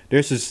 oh,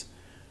 there's this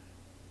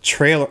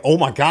trailer. Oh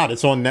my God,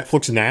 it's on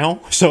Netflix now.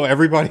 So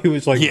everybody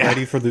was like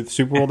ready for the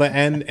Super Bowl to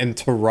end and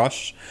to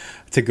rush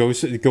to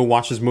go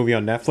watch this movie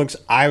on Netflix.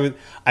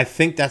 I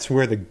think that's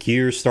where the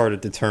gears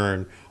started to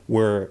turn,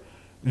 where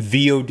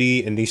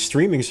VOD and these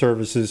streaming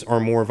services are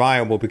more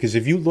viable. Because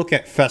if you look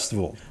at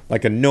festival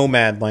like a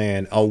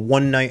Nomadland, a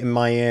One Night in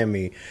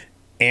Miami,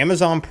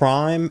 Amazon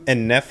Prime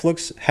and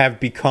Netflix have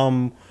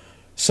become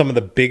some of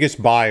the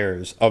biggest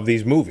buyers of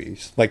these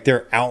movies. Like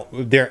they're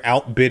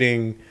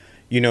outbidding,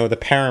 the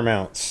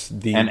Paramounts,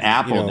 and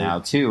Apple now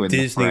too, in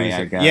Disney, the fray,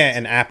 I guess. yeah,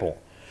 and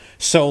Apple.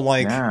 So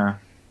like,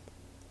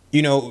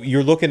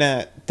 you're looking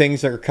at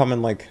things that are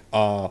coming like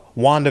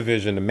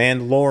WandaVision, The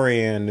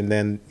Mandalorian, and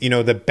then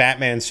the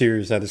Batman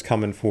series that is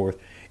coming forth.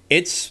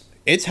 It's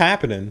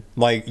happening.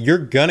 Like, you're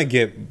gonna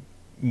get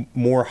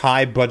more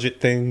high budget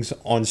things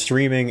on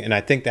streaming, and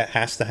I think that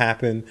has to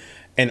happen.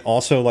 And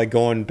also, like,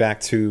 going back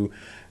to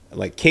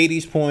like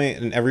Katie's point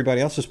and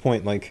everybody else's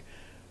point, like,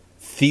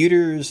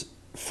 theaters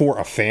for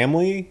a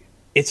family,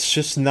 it's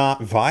just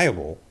not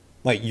viable.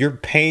 Like, you're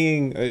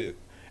paying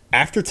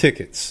after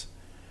tickets,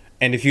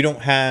 and if you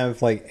don't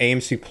have like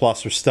AMC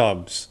Plus or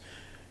Stubs,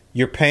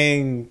 you're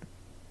paying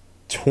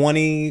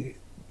 20.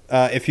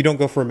 If you don't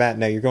go for a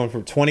matinee, you're going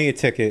for 20 a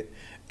ticket,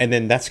 and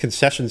then that's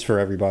concessions for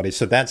everybody.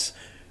 So that's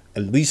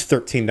at least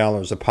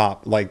 $13 a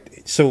pop.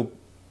 Like, so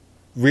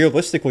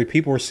realistically,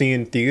 people are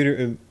seeing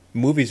theater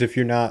movies, if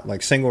you're not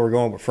like single or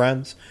going with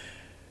friends,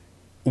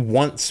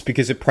 once,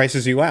 because it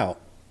prices you out.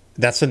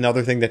 That's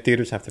another thing that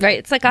theaters have to right.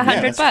 It's like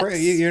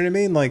 $100. You know what I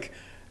mean? Like,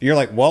 you're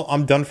like, well,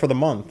 I'm done for the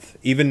month.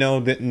 Even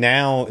though that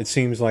now it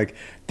seems like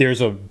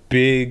there's a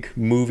big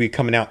movie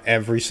coming out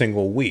every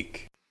single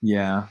week.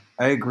 Yeah,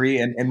 I agree.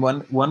 And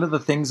one of the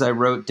things I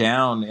wrote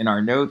down in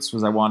our notes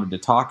was I wanted to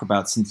talk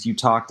about, since you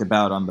talked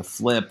about on the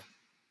flip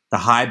the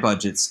high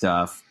budget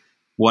stuff,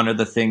 one of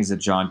the things that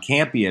John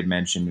Campea had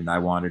mentioned, and I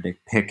wanted to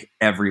pick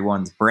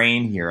everyone's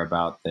brain here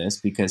about this,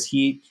 because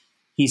he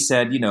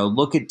said,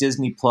 look at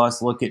Disney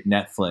Plus, look at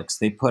Netflix.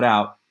 They put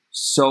out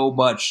so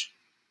much.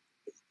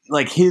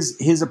 Like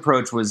his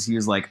approach was, he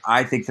was like,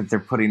 I think that they're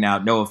putting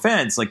out, no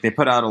offense, like they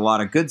put out a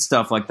lot of good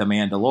stuff like The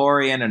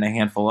Mandalorian and a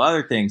handful of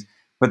other things,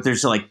 but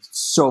there's like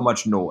so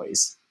much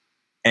noise.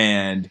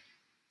 And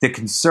the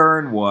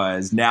concern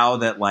was, now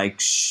that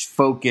like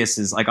focus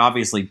is like,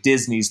 obviously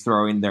Disney's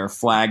throwing their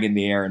flag in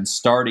the air and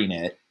starting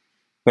it,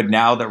 but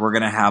now that we're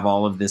going to have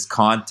all of this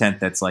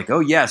content that's like, oh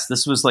yes,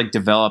 this was like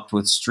developed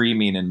with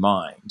streaming in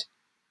mind.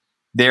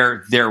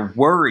 Their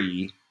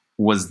worry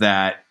was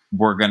that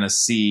we're going to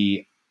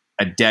see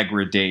a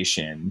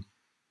degradation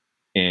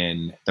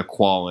in the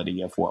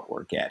quality of what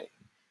we're getting.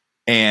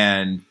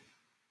 And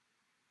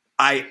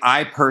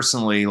I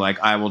personally, like,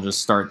 I will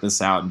just start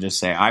this out and just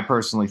say, I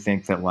personally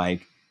think that,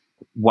 like,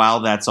 while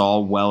that's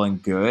all well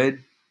and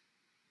good,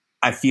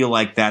 I feel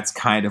like that's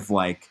kind of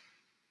like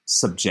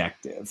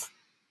subjective.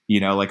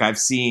 Like I've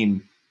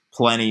seen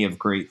plenty of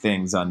great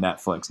things on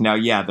Netflix. Now,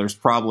 yeah, there's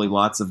probably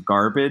lots of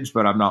garbage,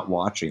 but I'm not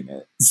watching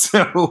it.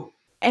 So...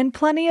 And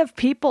plenty of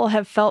people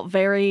have felt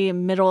very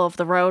middle of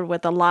the road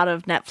with a lot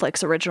of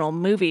Netflix original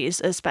movies,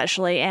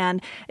 especially.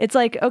 And it's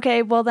like,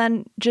 okay, well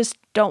then just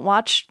don't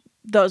watch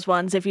those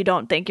ones if you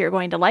don't think you're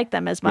going to like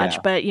them as much.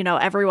 Yeah. But,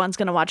 everyone's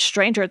going to watch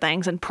Stranger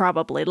Things and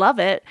probably love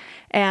it.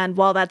 And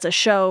while that's a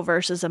show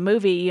versus a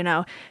movie,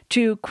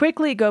 to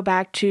quickly go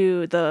back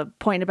to the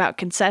point about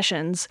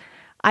concessions,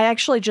 I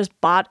actually just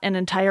bought an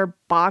entire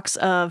box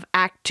of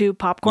Act 2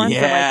 popcorn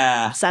for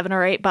like $7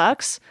 or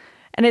 $8.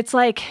 And it's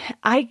like,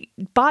 I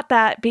bought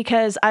that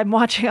because I'm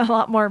watching a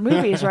lot more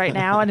movies right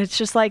now. And it's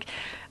just like,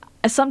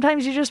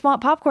 sometimes you just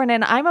want popcorn.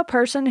 And I'm a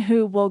person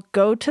who will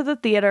go to the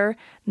theater,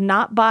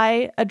 not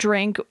buy a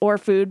drink or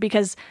food,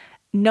 because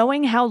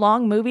knowing how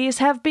long movies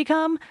have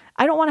become,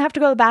 I don't want to have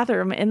to go to the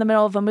bathroom in the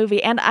middle of a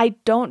movie. And I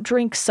don't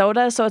drink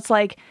soda. So it's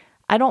like,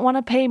 I don't want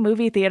to pay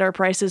movie theater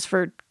prices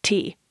for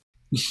tea.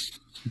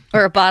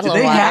 Or a bottle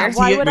of water. Have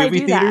tea at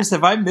movie theaters?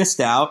 Have I missed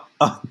out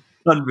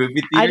on movie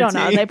theater I don't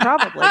know. They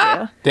probably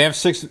do.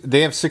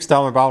 They have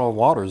 $6 bottle of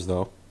waters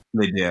though.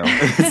 They do.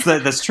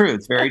 That's true.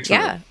 It's very true.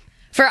 Yeah.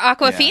 For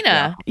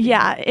Aquafina.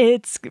 Yeah,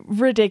 it's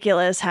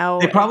ridiculous how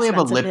they probably have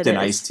a Lipton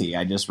iced tea.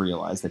 I just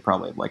realized they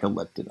probably have like a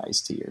Lipton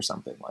iced tea or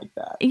something like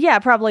that. Yeah,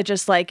 probably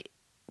just like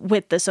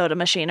with the soda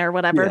machine or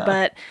whatever. Yeah.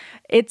 But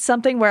it's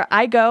something where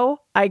I go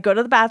to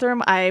the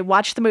bathroom, I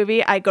watch the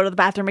movie, I go to the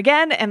bathroom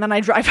again, and then I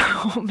drive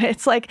home.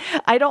 It's like,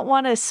 I don't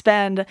want to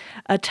spend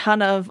a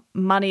ton of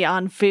money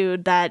on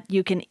food that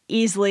you can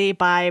easily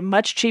buy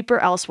much cheaper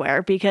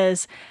elsewhere,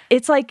 because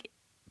it's like,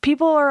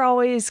 people are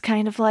always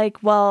kind of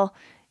like, well,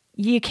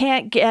 you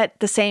can't get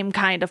the same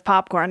kind of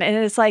popcorn. And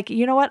it's like,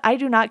 you know what? I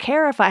do not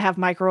care if I have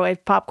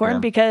microwave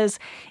popcorn because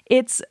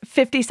it's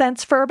 50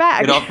 cents for a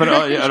bag.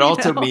 It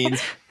also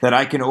means that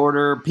I can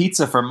order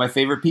pizza from my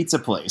favorite pizza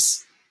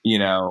place,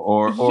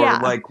 or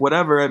like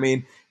whatever. I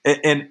mean,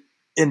 and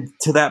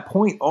to that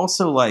point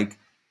also, like,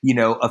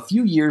 a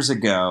few years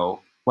ago,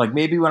 like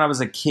maybe when I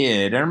was a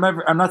kid, and I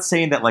remember, I'm not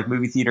saying that like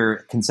movie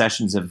theater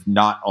concessions have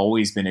not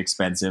always been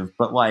expensive,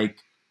 but like,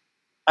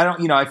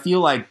 I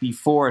feel like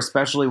before,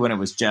 especially when it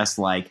was just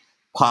like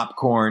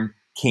popcorn,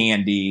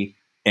 candy,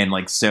 and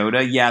like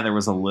soda, there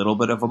was a little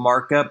bit of a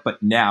markup,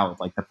 but now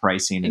like the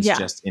pricing is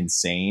just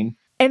insane.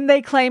 And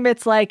they claim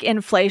it's like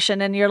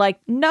inflation, and you're like,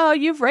 no,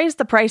 you've raised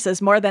the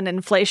prices more than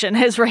inflation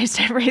has raised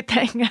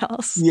everything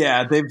else.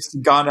 Yeah, they've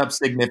gone up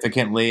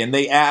significantly, and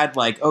they add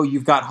like, oh,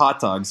 you've got hot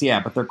dogs. Yeah,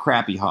 but they're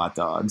crappy hot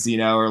dogs,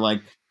 or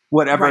like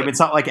whatever. Right. I mean, it's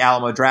not like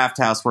Alamo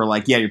Drafthouse where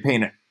like, you're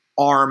paying an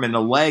arm and a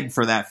leg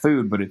for that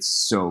food, but it's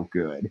so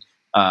good.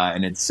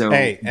 And it's so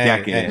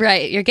decadent.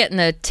 Right, you're getting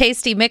a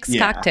tasty mixed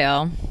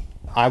cocktail.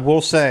 I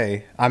will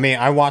say, I mean,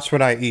 I watch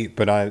what I eat,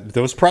 but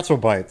those pretzel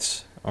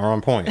bites are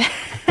on point.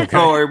 Okay?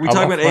 Oh, are we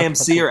talking about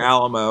AMC or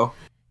Alamo?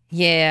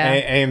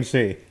 Yeah,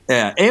 AMC.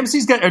 Yeah,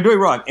 AMC's got. I'm doing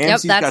wrong.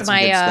 AMC's that's got some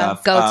my good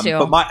stuff.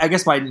 go-to. But I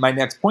guess my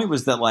next point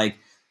was that, like,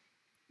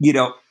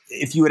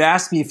 if you had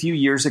asked me a few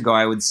years ago,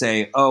 I would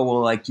say, oh,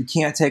 well, like, you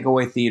can't take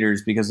away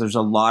theaters because there's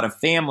a lot of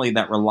family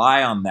that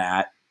rely on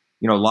that.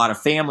 A lot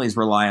of families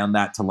rely on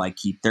that to like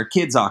keep their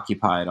kids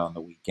occupied on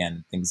the weekend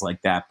and things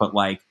like that. But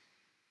like,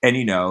 and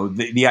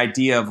the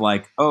idea of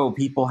like, oh,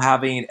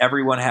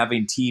 everyone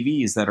having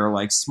TVs that are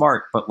like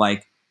smart, but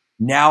like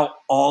now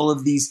all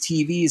of these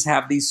TVs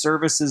have these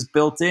services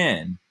built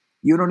in.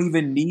 You don't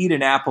even need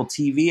an Apple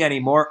TV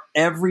anymore.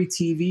 Every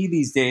TV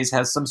these days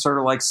has some sort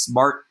of like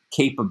smart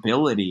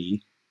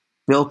capability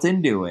built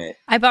into it.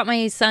 I bought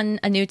my son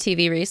a new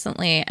TV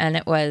recently, and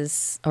it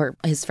was, or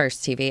his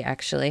first TV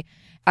actually.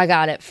 I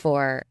got it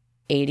for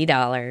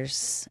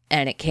 $80,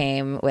 and it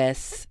came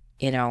with,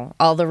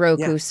 all the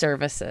Roku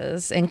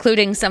services,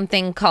 including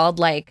something called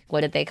like,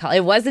 what did they call it?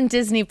 It wasn't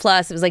Disney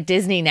Plus. It was like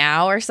Disney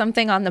Now or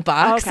something on the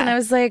box. Okay. And I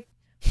was like,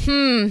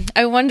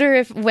 I wonder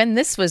if when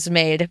this was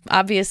made,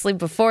 obviously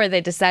before they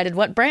decided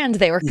what brand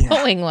they were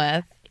going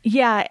with.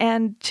 Yeah,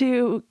 and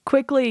to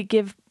quickly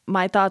give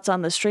my thoughts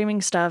on the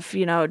streaming stuff,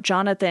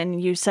 Jonathan,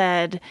 you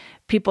said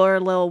people are a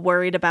little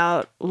worried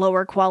about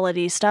lower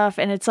quality stuff.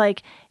 And it's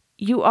like,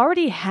 you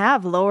already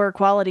have lower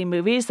quality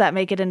movies that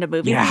make it into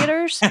movie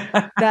theaters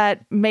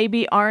that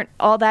maybe aren't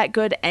all that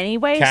good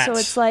anyway. Cats. So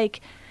it's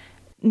like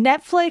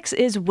Netflix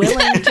is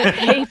willing to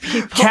pay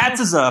people. Cats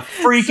is a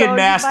freaking So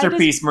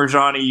masterpiece,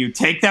 Marjani. You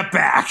take that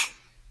back.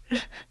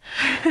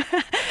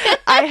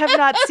 I have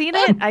not seen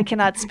it. I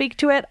cannot speak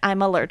to it.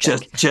 I'm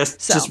allergic.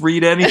 Just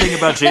read anything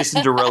about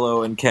Jason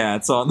Derulo and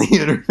Cats on the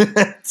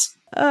internet.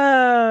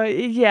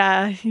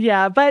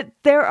 Yeah. But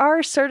there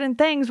are certain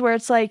things where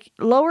it's like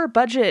lower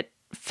budget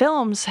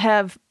films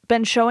have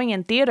been showing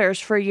in theaters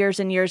for years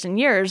and years and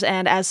years.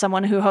 And as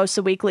someone who hosts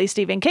a weekly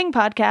Stephen King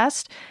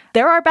podcast,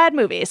 there are bad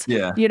movies,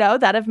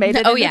 that have made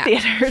it into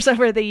theaters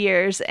over the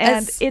years.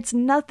 And it's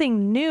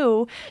nothing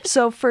new.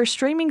 So for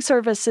streaming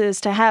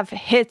services to have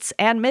hits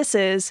and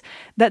misses,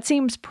 that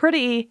seems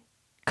pretty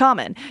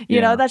common.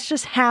 You know, that's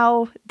just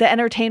how the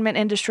entertainment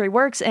industry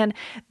works. And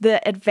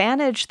the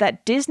advantage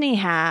that Disney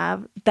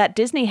has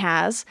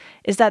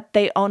is that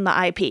they own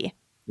the IP.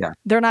 Yeah.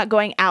 They're not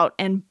going out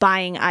and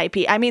buying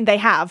IP. I mean, they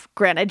have,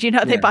 granted,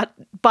 they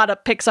bought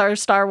up Pixar,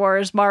 Star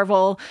Wars,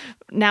 Marvel,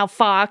 now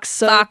Fox.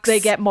 So they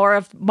get more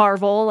of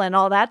Marvel and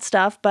all that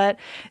stuff. But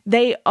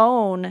they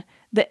own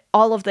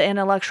all of the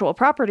intellectual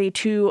property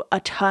to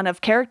a ton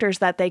of characters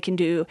that they can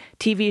do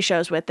TV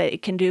shows with, they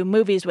can do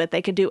movies with,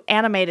 they can do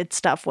animated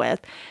stuff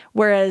with.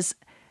 Whereas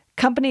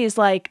companies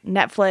like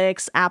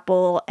Netflix,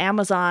 Apple,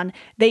 Amazon,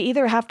 they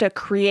either have to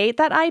create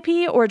that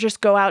IP or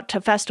just go out to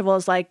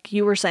festivals like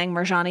you were saying,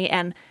 Marjani,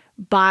 and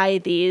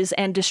buy these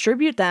and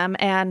distribute them.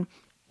 And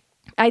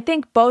I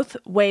think both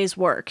ways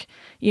work.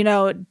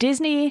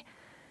 Disney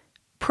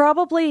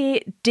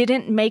probably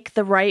didn't make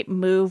the right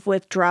move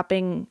with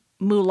dropping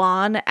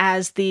Mulan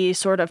as the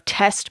sort of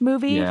test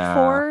movie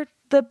for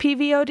the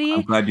PVOD.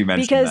 I'm glad you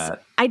mentioned because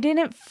that. I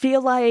didn't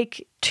feel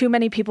like too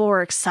many people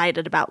were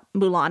excited about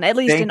Mulan, at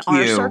least in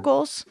our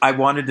circles. I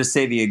wanted to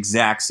say the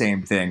exact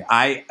same thing.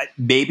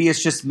 Maybe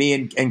it's just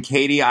me and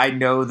Katie. I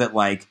know that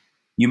like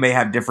you may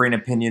have different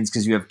opinions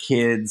because you have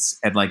kids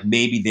and like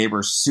maybe they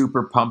were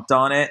super pumped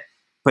on it.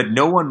 But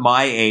no one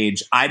my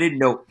age, I didn't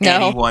know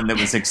anyone that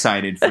was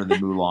excited for the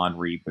Mulan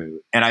reboot.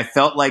 And I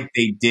felt like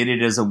they did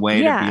it as a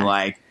way to be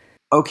like,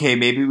 okay,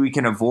 maybe we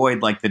can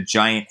avoid like the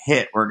giant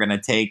hit we're going to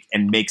take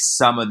and make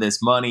some of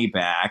this money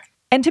back.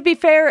 And to be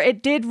fair,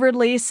 it did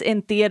release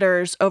in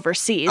theaters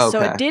overseas. So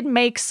it did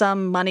make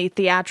some money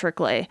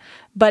theatrically,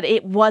 but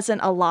it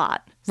wasn't a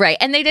lot. Right.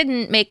 And they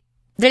didn't make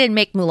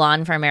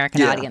Mulan for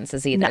American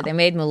audiences either. No. They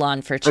made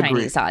Mulan for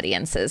Chinese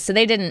audiences. So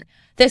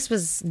this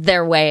was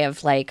their way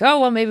of like,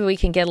 oh, well, maybe we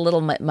can get a little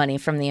money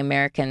from the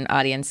American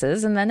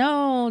audiences. And then,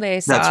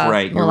 they saw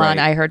Mulan,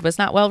 I heard, was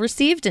not well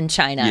received in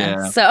China.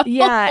 Yeah. So,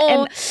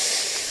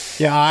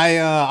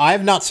 I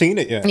have not seen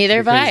it yet. Neither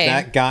have I.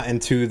 That got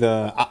into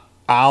the,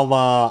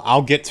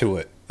 I'll get to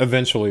it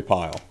eventually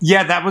pile.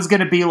 Yeah, that was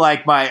going to be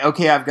like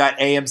I've got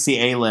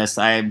AMC A-list.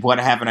 What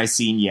haven't I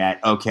seen yet?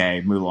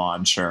 Okay,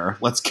 Mulan, sure.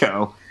 Let's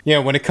go. Yeah,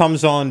 when it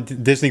comes on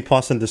Disney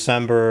Plus in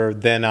December,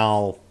 then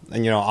I'll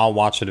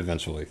watch it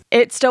eventually.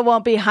 It still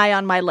won't be high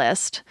on my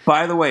list.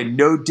 By the way,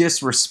 no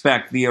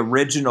disrespect. The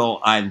original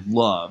I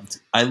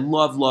loved. I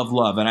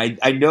love. And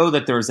I know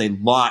that there's a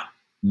lot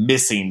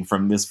missing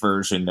from this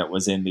version that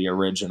was in the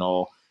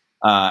original.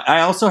 I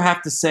also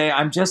have to say,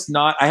 I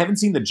haven't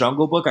seen The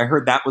Jungle Book. I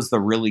heard that was the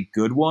really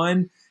good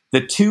one.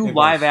 The two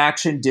live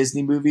action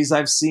Disney movies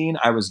I've seen,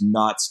 I was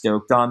not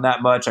stoked on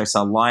that much. I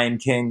saw Lion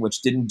King,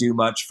 which didn't do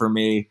much for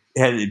me.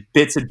 It had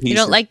bits and pieces. You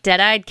don't like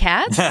Dead-Eyed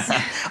Cats?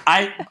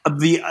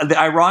 The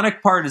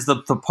ironic part is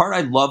the part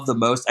I love the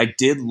most. I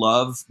did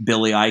love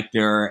Billy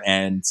Eichner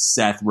and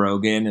Seth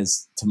Rogen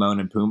as Timon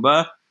and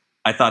Pumbaa.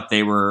 I thought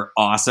they were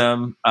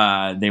awesome.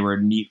 They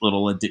were neat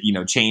little,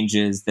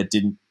 changes that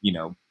didn't,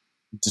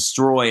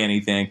 destroy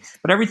anything.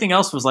 But everything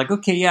else was like,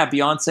 okay, yeah,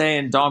 Beyonce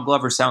and Donald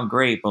Glover sound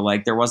great, but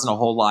like there wasn't a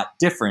whole lot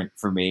different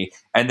for me.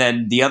 And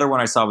then the other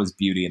one I saw was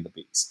Beauty and the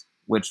Beast,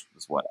 which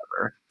was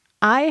whatever.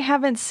 I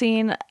haven't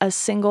seen a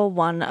single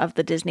one of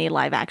the Disney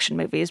live action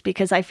movies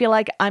because I feel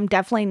like I'm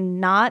definitely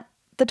not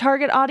the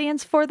target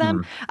audience for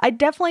them. I'd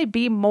definitely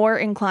be more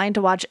inclined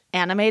to watch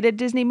animated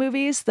Disney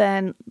movies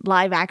than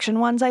live action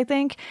ones, I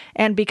think.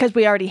 And because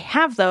we already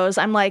have those,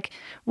 I'm like,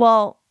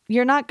 well,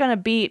 you're not going to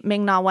beat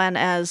Ming-Na Wen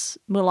as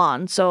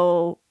Mulan.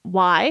 So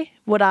why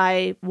would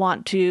I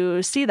want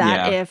to see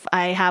that if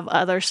I have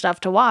other stuff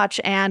to watch?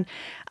 And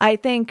I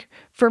think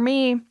for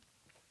me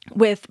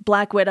with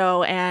Black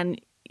Widow, and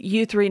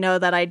you three know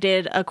that I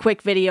did a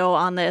quick video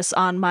on this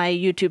on my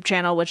YouTube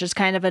channel, which is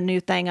kind of a new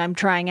thing I'm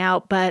trying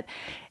out. But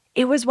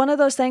it was one of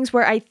those things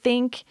where I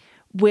think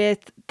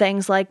with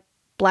things like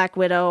Black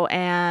Widow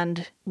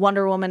and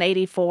Wonder Woman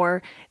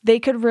 84, they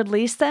could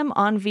release them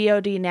on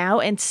VOD now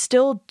and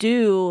still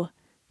do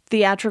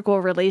theatrical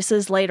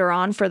releases later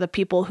on for the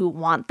people who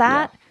want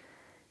that.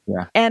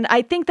 Yeah. And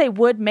I think they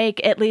would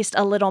make at least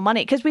a little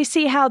money because we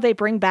see how they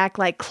bring back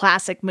like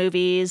classic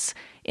movies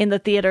in the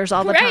theaters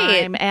all the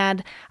time.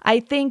 And I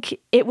think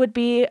it would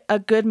be a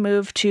good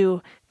move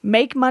to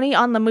make money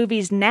on the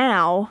movies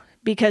now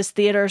because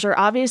theaters are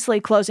obviously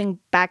closing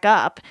back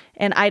up.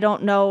 And I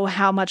don't know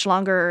how much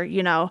longer,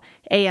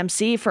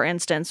 AMC, for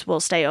instance, will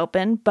stay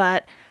open.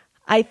 But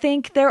I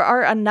think there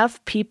are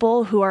enough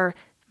people who are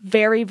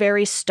very,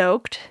 very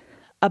stoked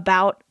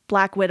about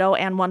Black Widow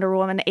and Wonder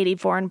Woman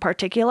 84 in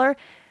particular,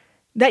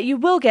 that you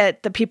will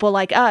get the people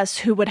like us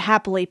who would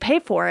happily pay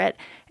for it.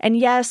 And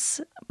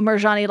yes,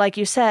 Mirjani, like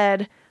you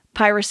said,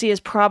 piracy is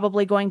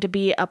probably going to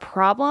be a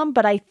problem,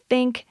 but I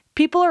think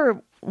people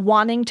are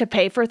wanting to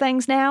pay for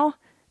things now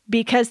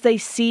because they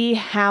see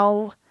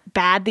how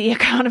bad the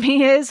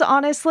economy is,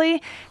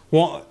 honestly.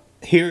 Well,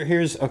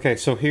 here's a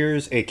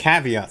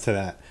caveat to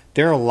that.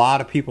 There are a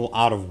lot of people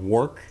out of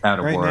work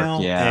now,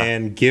 yeah.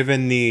 And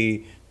given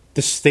the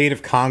state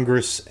of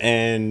Congress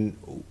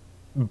and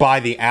by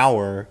the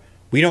hour,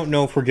 we don't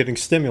know if we're getting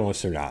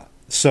stimulus or not.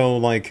 So,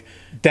 like,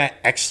 that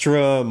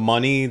extra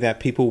money that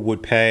people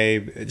would pay,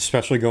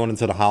 especially going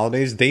into the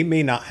holidays, they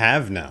may not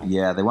have now.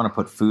 Yeah, they want to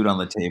put food on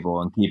the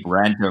table and keep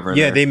rent over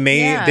there. Yeah, they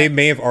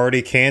may have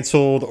already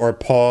canceled or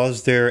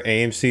paused their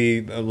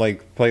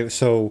AMC play.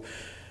 So,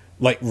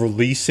 like,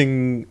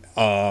 releasing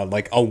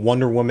like a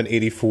Wonder Woman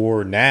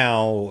 84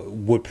 now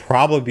would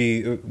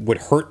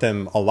hurt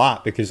them a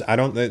lot, because I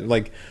don't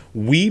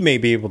we may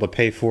be able to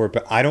pay for it,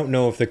 but I don't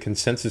know if the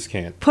consensus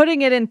can.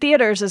 Putting it in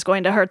theaters is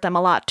going to hurt them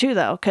a lot too,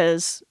 though,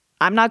 because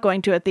I'm not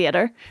going to a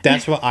theater.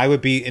 That's what I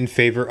would be in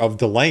favor of,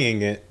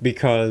 delaying it,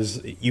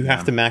 because you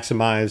have to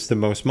maximize the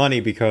most money,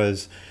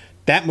 because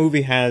that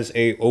movie has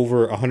a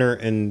over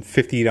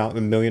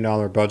 $150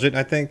 million budget,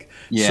 I think.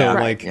 Yeah, so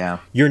right.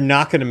 You're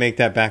not going to make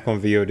that back on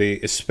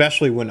VOD,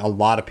 especially when a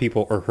lot of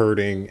people are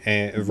hurting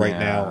right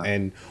now,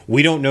 and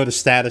we don't know the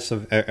status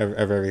of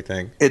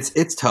everything.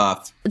 It's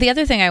tough. The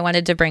other thing I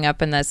wanted to bring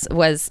up in this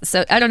was,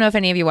 so I don't know if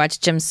any of you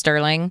watched Jim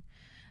Sterling,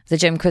 the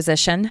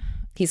Jimquisition.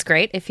 He's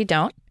great if you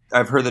don't.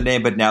 I've heard the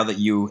name, but now that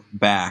you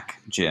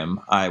back Jim,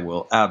 I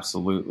will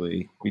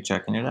absolutely be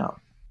checking it out.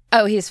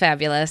 Oh, he's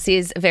fabulous.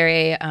 He's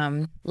very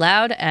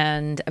loud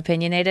and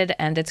opinionated,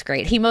 and it's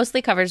great. He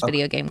mostly covers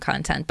video game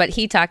content, but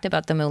he talked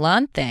about the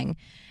Mulan thing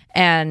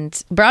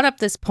and brought up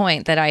this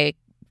point that I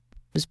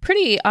was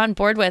pretty on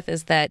board with,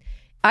 is that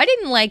I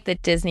didn't like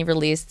that Disney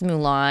released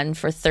Mulan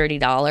for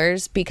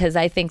 $30, because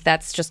I think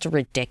that's just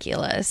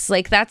ridiculous.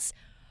 Like, that's,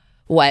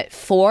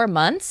 4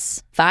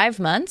 months, 5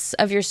 months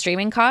of your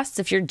streaming costs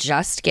if you're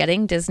just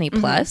getting Disney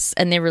Plus,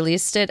 and they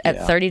released it at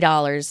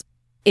 $30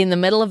 in the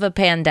middle of a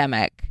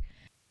pandemic.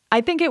 I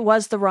think it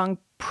was the wrong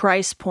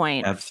price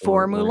point for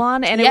Absolutely.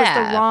 Mulan, and it was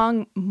the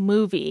wrong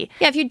movie.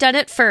 Yeah, if you'd done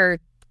it for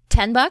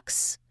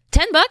 $10,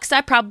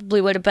 I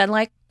probably would have been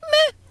like,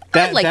 meh.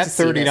 That I'd like that to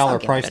see this. I'll $30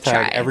 give price it a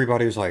try. tag,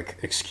 everybody was like,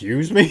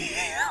 "Excuse me,"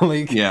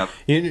 Yeah.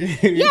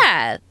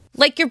 Yeah,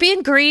 like, you're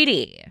being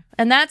greedy,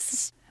 and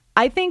that's.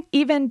 I think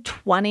even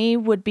 20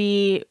 would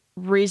be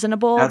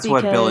reasonable. That's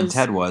what Bill and because-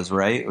 Ted was,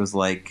 right? It was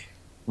like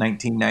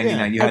 $19.99.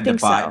 Yeah, You had to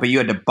think buy, so. but you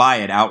had to buy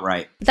it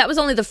outright. That was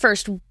only the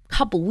first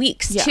couple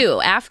weeks, Yeah.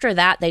 too. After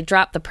that, they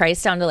dropped the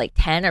price down to like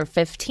 10 or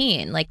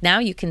 15. Like, now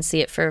you can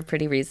see it for a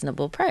pretty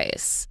reasonable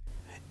price.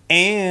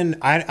 And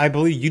I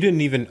believe you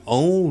didn't even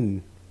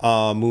own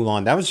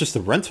Mulan. That was just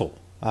a rental,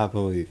 I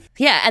believe.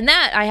 Yeah, and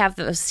that I have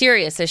a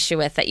serious issue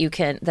with,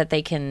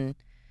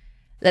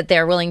 that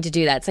they're willing to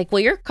do that. It's like, well,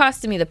 you're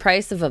costing me the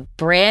price of a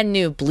brand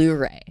new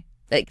Blu-ray.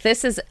 Like,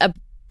 this is a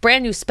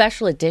brand new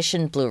special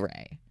edition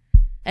Blu-ray,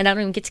 and I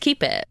don't even get to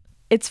keep it.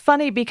 It's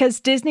funny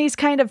because Disney's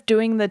kind of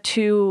doing the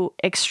two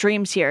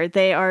extremes here.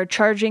 They are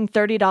charging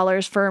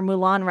 $30 for a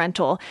Mulan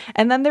rental,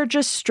 and then they're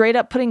just straight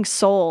up putting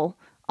Soul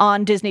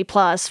on Disney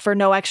Plus for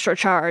no extra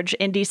charge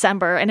in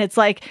December. And it's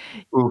like,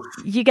 Oof.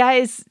 you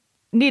guys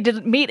need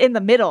to meet in the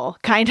middle,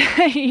 kind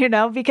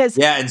of, because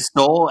Yeah, and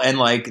Soul, and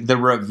like the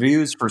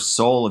reviews for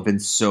Soul have been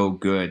so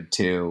good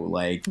too.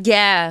 Like,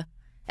 Yeah,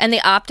 and the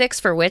optics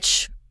for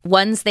which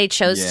ones they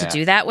chose to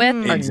do that with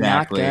are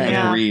exactly. not good.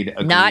 Yeah. Agreed.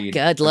 Not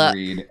good look.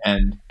 Agreed.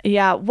 And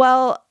yeah,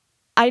 well,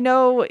 I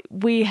know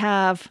we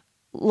have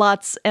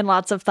lots and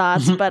lots of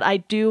thoughts, but I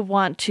do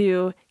want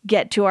to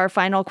get to our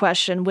final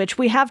question, which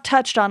we have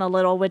touched on a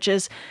little, which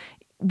is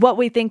what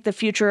we think the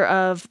future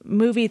of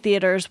movie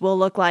theaters will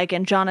look like.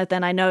 And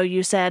Jonathan, I know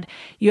you said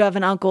you have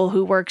an uncle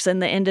who works in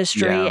the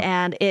industry,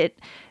 and it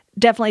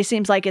definitely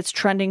seems like it's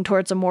trending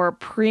towards a more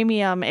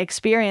premium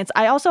experience.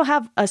 I also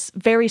have a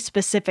very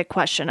specific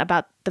question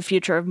about the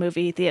future of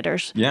movie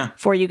theaters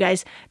for you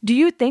guys. Do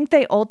you think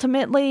they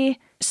ultimately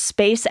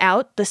space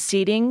out the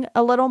seating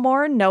a little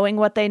more, knowing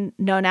what they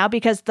know now?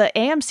 Because the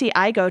AMC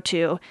I go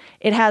to,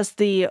 it has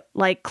the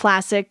like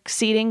classic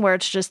seating where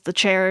it's just the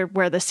chair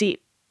where the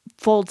seat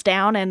folds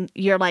down and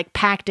you're like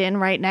packed in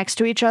right next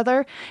to each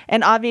other.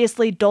 And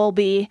obviously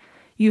Dolby,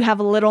 you have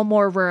a little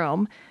more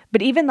room.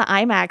 But even the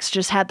IMAX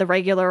just had the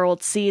regular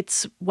old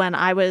seats when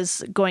I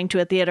was going to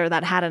a theater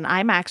that had an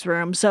IMAX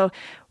room. So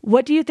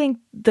what do you think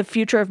the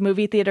future of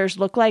movie theaters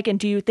look like? And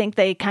do you think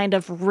they kind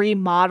of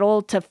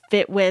remodel to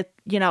fit with,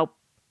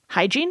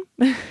 hygiene?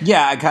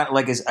 yeah, I kind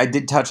of I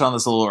did touch on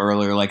this a little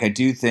earlier. Like, I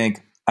do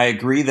think I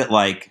agree that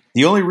like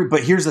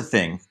but here's the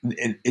thing.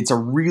 It's a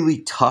really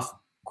tough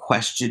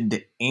question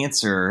to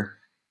answer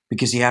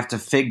because you have to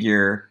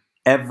figure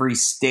every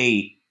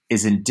state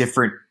is in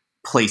different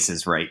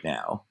places right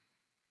now.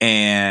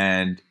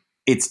 And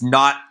it's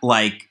not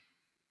like,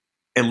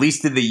 at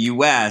least in the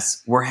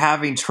US, we're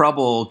having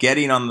trouble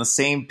getting on the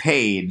same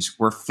page.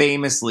 We're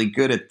famously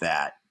good at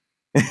that.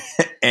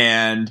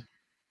 And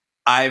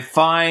I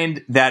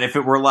find that if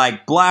it were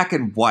like black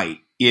and white,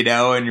 you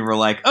know, and you were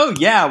like, oh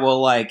yeah,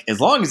 well, like,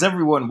 as long as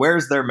everyone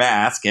wears their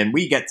mask and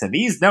we get to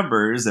these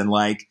numbers and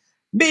like,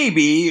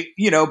 maybe,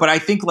 you know, but I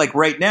think like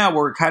right now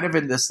we're kind of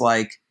in this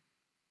like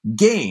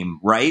game,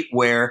 right?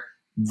 Where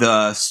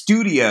the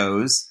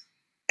studios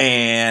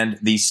and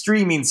the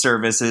streaming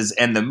services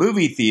and the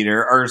movie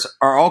theater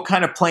are all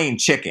kind of playing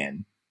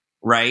chicken,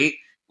 right?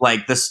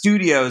 Like the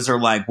studios are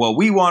like, well,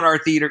 we want our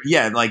theater.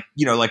 Yeah. Like,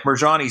 you know, like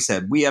Mirjani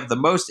said, we have the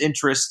most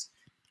interest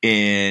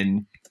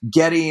in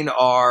getting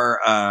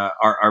our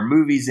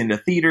movies into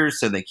theaters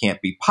so they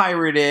can't be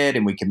pirated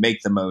and we can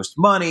make the most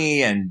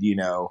money and, you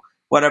know,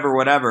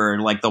 whatever.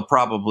 And like, they'll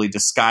probably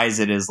disguise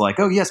it as like,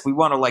 oh yes, we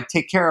want to like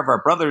take care of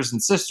our brothers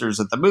and sisters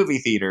at the movie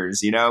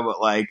theaters, you know, but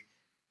like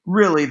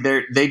really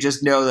they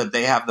just know that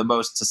they have the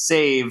most to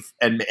save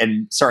and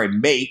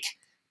make.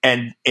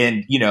 And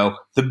you know,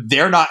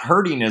 they're not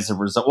hurting as a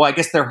result. Well, I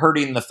guess they're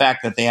hurting the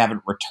fact that they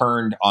haven't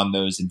returned on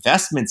those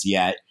investments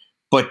yet,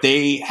 but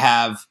they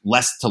have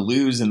less to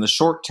lose in the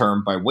short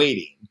term by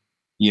waiting,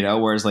 you know,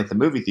 whereas like the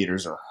movie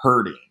theaters are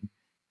hurting.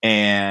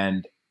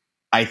 And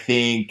I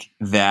think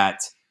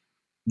that,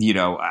 you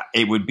know,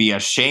 it would be a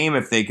shame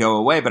if they go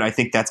away, but I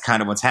think that's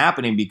kind of what's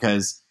happening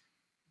because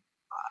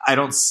I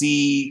don't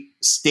see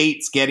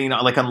states getting,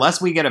 like,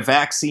 unless we get a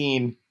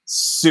vaccine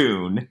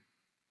soon,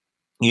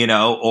 you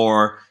know,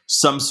 or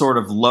some sort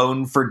of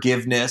loan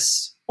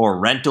forgiveness or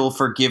rental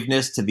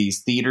forgiveness to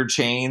these theater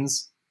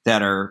chains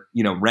that are,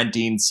 you know,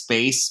 renting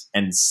space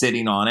and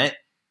sitting on it.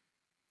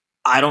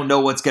 I don't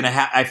know what's going to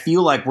happen. I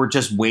feel like we're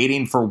just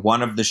waiting for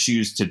one of the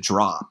shoes to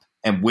drop,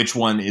 and which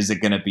one is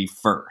it going to be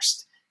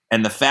first?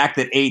 And the fact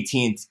that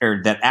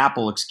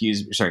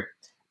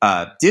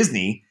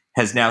Disney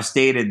has now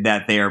stated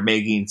that they are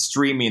making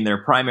streaming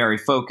their primary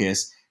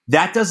focus,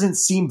 that doesn't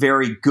seem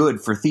very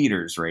good for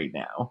theaters right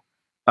now.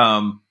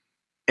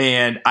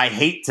 And I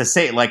hate to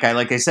say it, like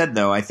I said,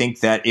 though, I think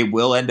that it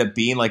will end up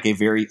being like a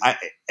very,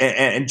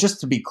 and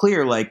just to be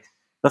clear, like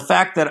the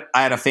fact that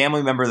I had a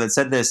family member that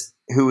said this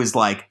who is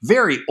like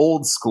very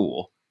old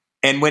school.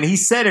 And when he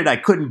said it, I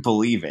couldn't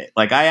believe it.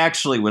 Like, I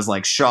actually was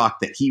like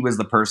shocked that he was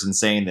the person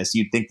saying this.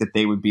 You'd think that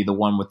they would be the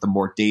one with the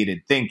more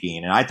dated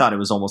thinking. And I thought it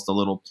was almost a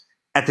little,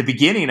 at the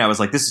beginning, I was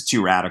like, this is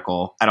too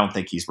radical. I don't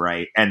think he's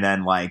right. And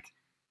then like,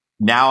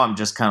 now I'm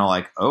just kind of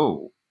like,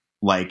 oh,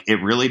 like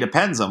it really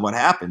depends on what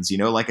happens. You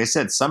know, like I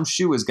said, some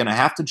shoe is going to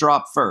have to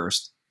drop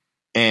first.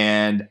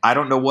 And I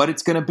don't know what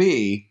it's going to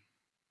be.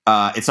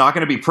 It's not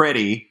going to be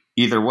pretty.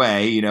 Either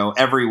way, you know,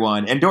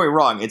 everyone, and don't get me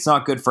wrong, it's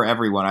not good for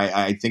everyone.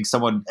 I think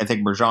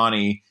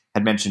Mirjani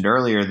had mentioned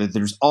earlier that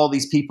there's all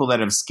these people that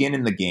have skin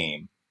in the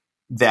game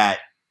that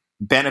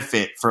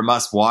benefit from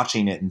us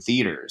watching it in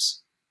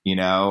theaters, you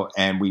know,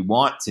 and we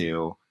want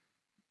to,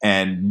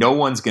 and no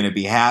one's going to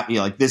be happy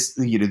like this.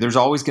 You know, there's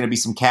always going to be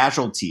some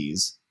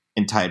casualties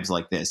in times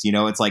like this. You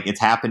know, it's like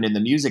it's happened in the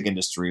music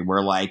industry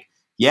where like,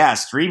 yeah,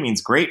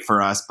 streaming's great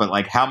for us, but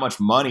like how much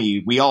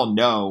money, we all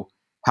know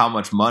how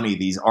much money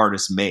these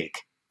artists make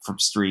from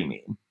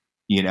streaming,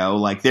 you know,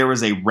 like there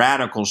was a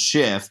radical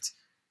shift.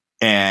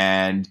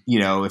 And, you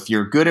know, if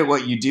you're good at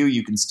what you do,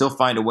 you can still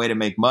find a way to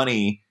make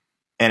money.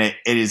 And it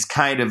is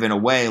kind of in a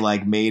way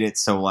like made it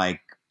so like,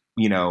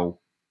 you know,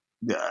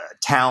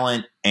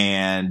 talent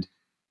and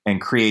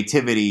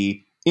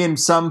creativity in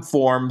some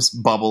forms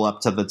bubble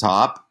up to the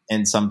top.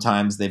 And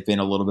sometimes they've been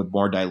a little bit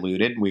more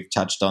diluted. We've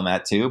touched on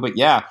that too. But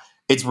yeah,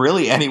 it's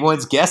really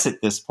anyone's guess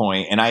at this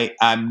point. And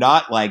I'm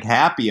not like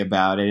happy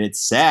about it.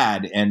 It's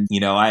sad. And, you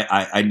know,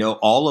 I know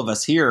all of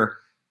us here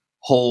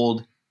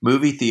hold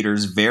movie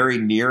theaters very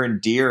near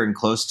and dear and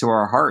close to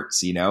our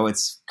hearts. You know,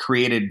 it's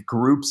created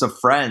groups of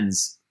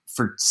friends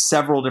for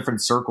several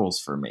different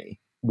circles for me.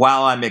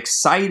 While I'm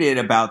excited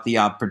about the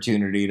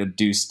opportunity to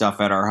do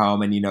stuff at our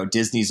home, and, you know,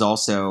 Disney's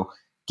also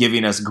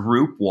giving us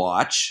group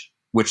watch,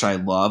 which I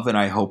love. And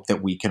I hope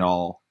that we can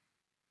all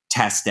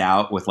test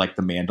out with like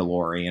The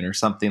Mandalorian or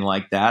something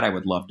like that. I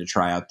would love to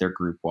try out their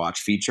group watch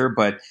feature,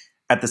 but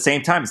at the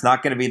same time, it's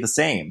not going to be the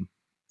same.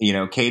 You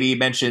know, Katie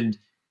mentioned,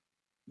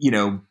 you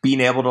know, being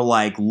able to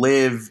like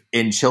live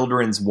in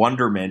children's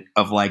wonderment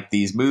of like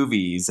these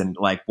movies and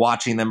like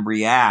watching them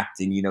react.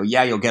 And, you know,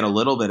 yeah, you'll get a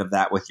little bit of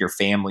that with your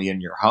family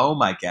in your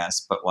home, I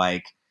guess. But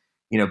like,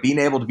 you know, being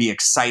able to be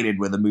excited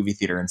with a movie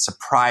theater and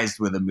surprised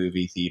with a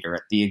movie theater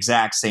at the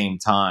exact same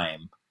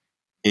time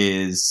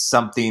is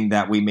something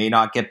that we may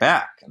not get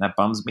back, and that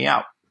bums me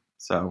out.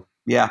 So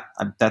yeah,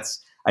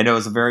 I know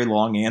it's a very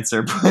long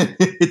answer, but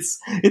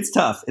it's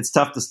tough. It's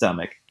tough to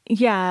stomach.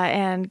 Yeah,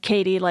 and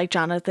Katie, like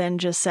Jonathan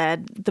just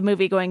said, the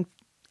movie going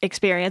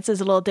experience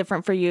is a little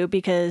different for you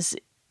because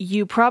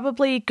you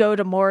probably go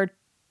to more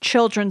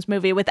children's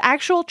movie with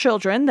actual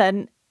children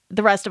than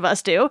the rest of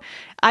us do.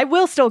 I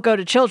will still go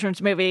to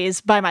children's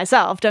movies by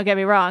myself, don't get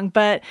me wrong.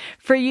 But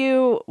for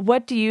you,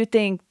 what do you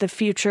think the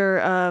future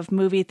of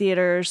movie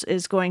theaters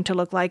is going to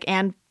look like,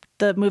 and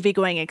the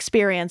movie-going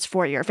experience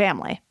for your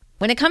family?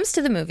 When it comes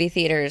to the movie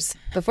theaters,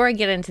 before I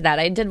get into that,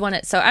 I did want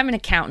to. So I'm an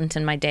accountant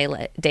in my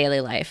daily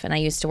life, and I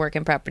used to work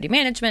in property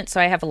management, so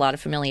I have a lot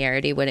of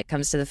familiarity when it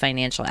comes to the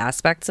financial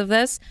aspects of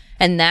this.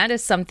 And that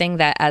is something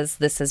that, as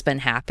this has been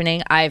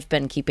happening, I've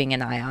been keeping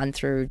an eye on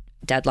through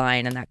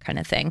Deadline and that kind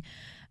of thing.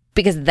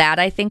 Because that,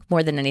 I think,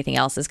 more than anything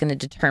else, is going to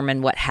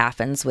determine what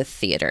happens with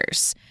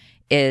theaters.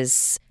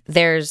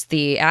 There's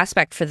the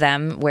aspect for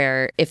them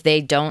where if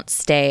they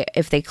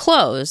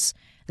close,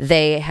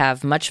 they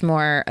have much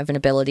more of an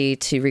ability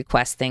to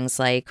request things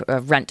like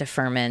rent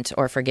deferment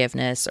or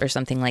forgiveness or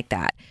something like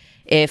that.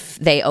 If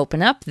they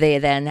open up, they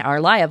then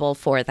are liable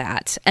for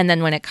that. And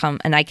then when it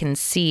comes, and I can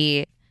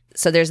see,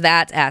 so there's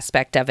that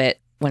aspect of it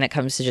when it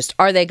comes to just,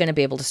 are they going to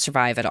be able to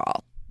survive at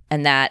all?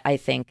 And that, I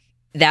think,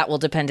 that will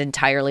depend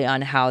entirely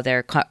on how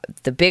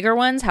the bigger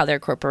ones, how their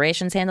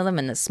corporations handle them,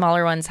 and the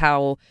smaller ones,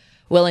 how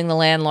willing the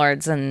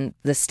landlords and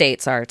the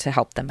states are to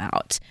help them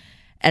out.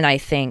 And I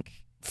think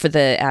for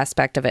the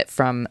aspect of it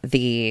from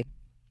the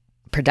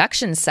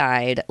production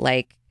side,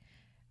 like,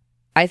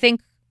 I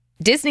think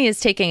Disney is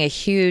taking a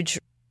huge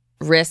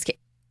risk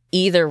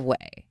either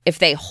way. If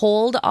they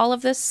hold all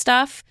of this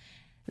stuff,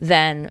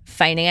 then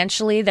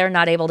financially they're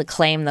not able to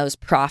claim those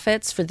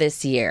profits for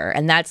this year.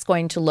 And that's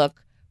going to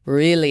look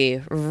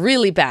really,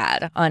 really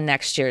bad on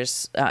next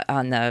year's,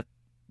 on the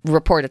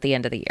report at the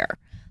end of the year.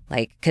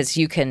 Like, because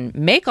you can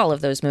make all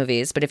of those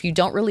movies, but if you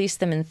don't release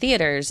them in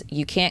theaters,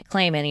 you can't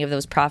claim any of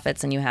those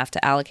profits, and you have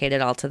to allocate it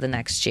all to the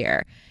next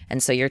year.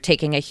 And so you're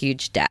taking a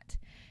huge debt.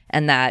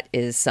 And that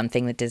is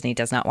something that Disney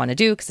does not want to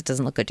do because it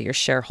doesn't look good to your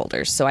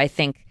shareholders. So I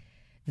think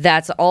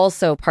that's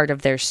also part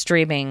of their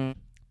streaming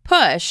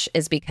push,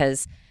 is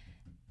because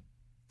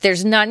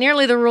there's not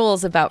nearly the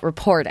rules about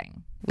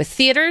reporting. With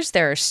theaters,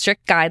 there are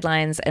strict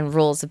guidelines and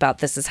rules about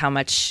this is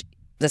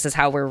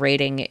how we're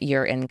rating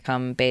your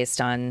income based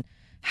on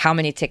how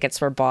many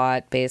tickets were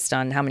bought, based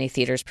on how many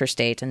theaters per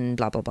state, and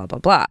blah, blah, blah, blah,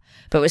 blah.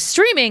 But with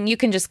streaming, you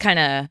can just kind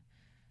of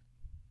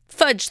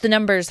fudge the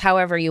numbers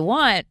however you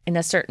want in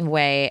a certain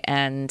way.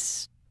 And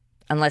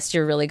unless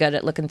you're really good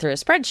at looking through a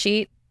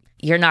spreadsheet,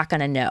 you're not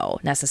going to know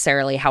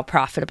necessarily how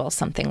profitable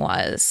something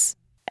was.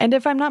 And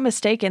if I'm not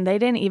mistaken, they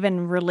didn't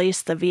even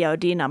release the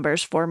VOD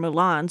numbers for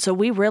Mulan. So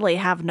we really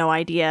have no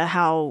idea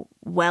how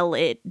well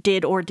it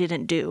did or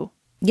didn't do.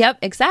 Yep,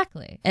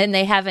 exactly. And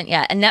they haven't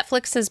yet. And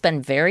Netflix has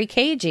been very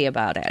cagey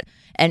about it.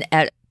 And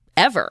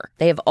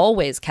they have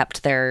always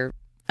kept their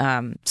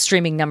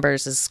streaming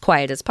numbers as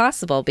quiet as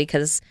possible,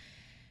 because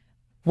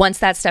once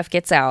that stuff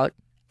gets out,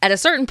 at a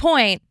certain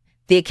point,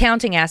 the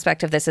accounting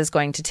aspect of this is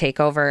going to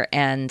take over.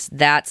 And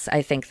that's,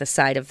 I think, the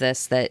side of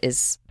this that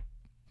is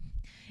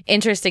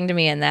interesting to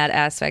me in that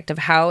aspect of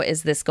how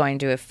is this going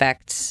to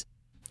affect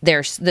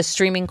the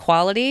streaming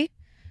quality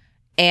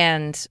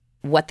and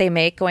what they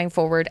make going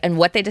forward and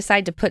what they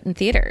decide to put in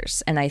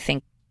theaters. And I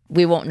think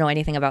we won't know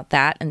anything about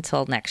that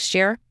until next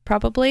year,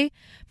 probably.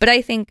 But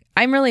I think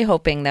I'm really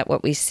hoping that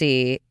what we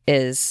see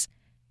is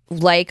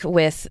like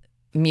with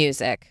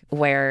music,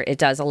 where it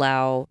does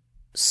allow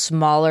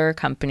smaller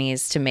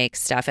companies to make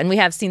stuff. And we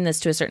have seen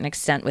this to a certain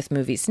extent with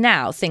movies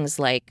now, things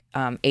like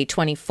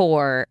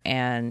A24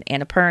 and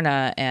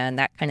Annapurna and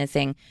that kind of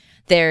thing.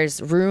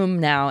 There's room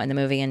now in the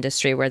movie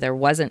industry where there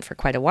wasn't for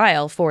quite a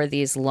while for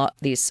these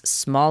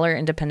smaller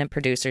independent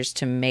producers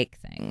to make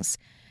things.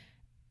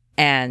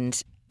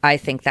 And I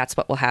think that's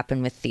what will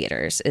happen with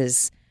theaters,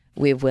 is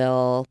we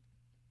will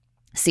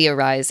see a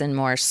rise in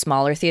more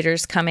smaller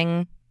theaters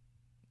coming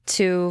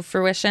to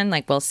fruition.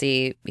 Like, we'll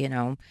see,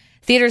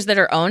 theaters that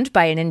are owned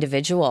by an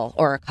individual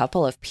or a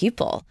couple of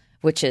people,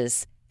 which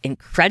is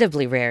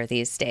incredibly rare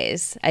these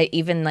days.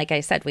 Even like I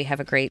said, we have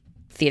a great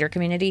theater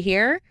community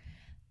here.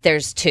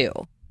 There's 2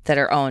 that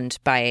are owned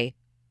by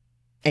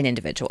an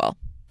individual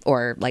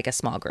or like a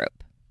small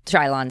group.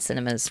 Trilon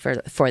Cinemas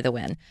for the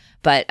win.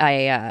 But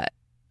I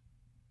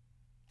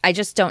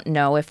just don't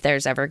know if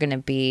there's ever going to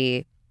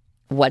be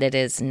what it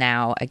is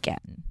now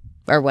again,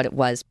 or what it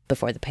was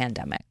before the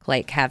pandemic.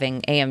 Like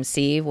having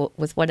AMC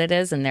with what it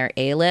is and their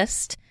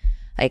A-list.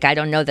 Like, I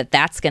don't know that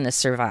that's going to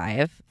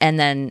survive. And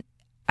then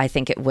I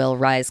think it will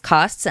rise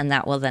costs, and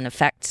that will then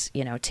affect,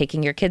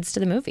 taking your kids to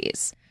the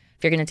movies.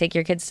 If you're going to take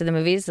your kids to the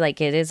movies, like,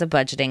 it is a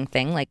budgeting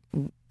thing, like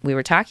we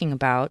were talking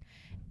about.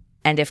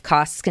 And if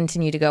costs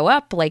continue to go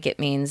up, like, it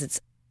means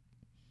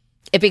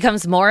it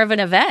becomes more of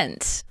an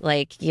event.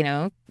 Like,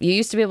 you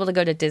used to be able to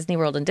go to Disney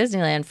World and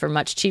Disneyland for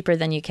much cheaper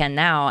than you can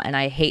now. And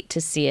I hate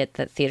to see it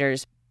that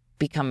theaters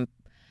become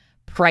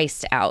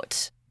priced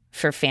out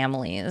for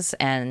families,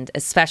 and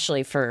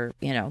especially for,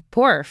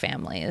 poorer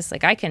families.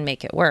 Like, I can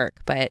make it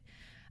work, but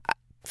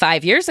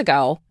 5 years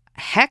ago,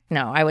 heck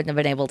no, I wouldn't have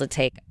been able to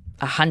take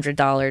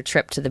 $100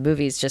 trip to the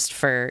movies just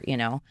for, a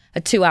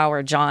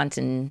 2-hour jaunt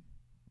and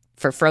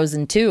for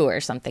Frozen 2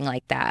 or something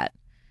like that.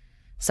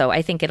 So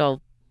I think I'm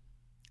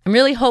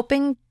really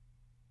hoping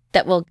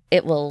that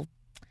it will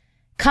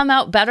come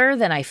out better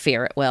than I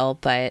fear it will,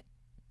 but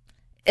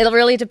it'll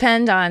really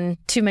depend on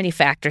too many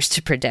factors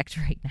to predict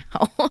right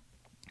now.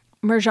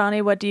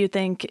 Mirjani, what do you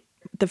think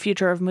the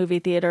future of movie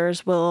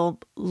theaters will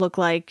look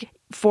like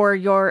for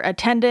your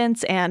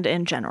attendance and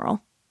in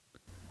general?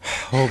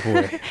 Oh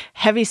boy.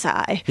 Heavy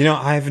sigh.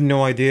 I have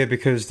no idea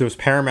because those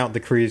Paramount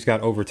decrees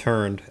got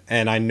overturned,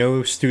 and I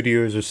know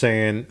studios are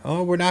saying,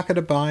 "Oh, we're not going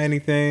to buy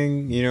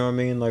anything." You know what I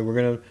mean? Like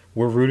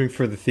we're rooting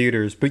for the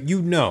theaters, but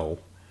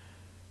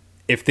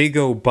if they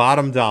go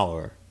bottom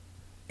dollar,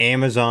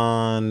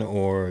 Amazon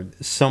or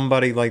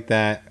somebody like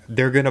that,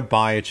 they're going to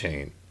buy a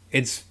chain.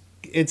 It's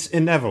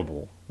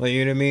inevitable. Like,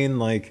 you know what I mean?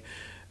 Like,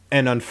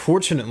 and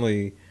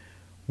unfortunately,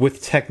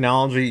 with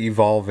technology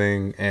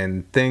evolving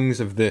and things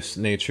of this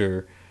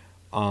nature,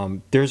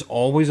 there's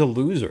always a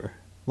loser.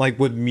 Like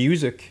with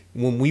music,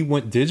 when we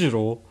went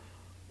digital,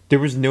 there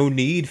was no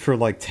need for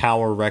like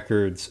Tower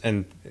Records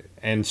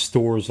and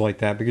stores like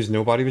that because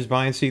nobody was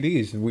buying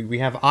CDs. We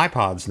have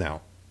iPods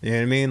now. You know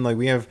what I mean? Like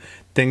we have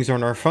things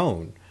on our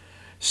phone.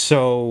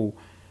 So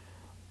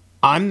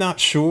I'm not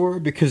sure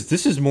because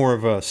this is more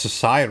of a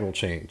societal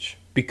change.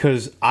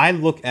 Because I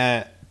look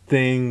at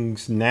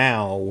things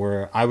now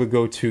where I would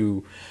go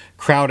to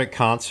crowded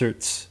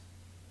concerts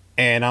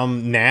and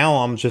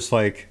I'm just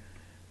like,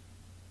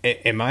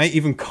 am I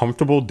even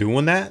comfortable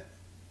doing that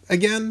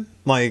again?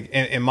 Like,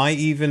 am I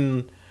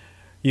even,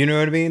 you know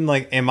what I mean?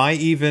 Like, am I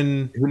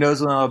even... Who knows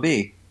when I'll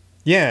be?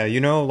 Yeah,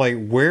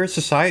 like, where's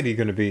society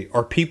going to be?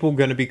 Are people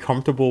going to be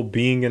comfortable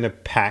being in a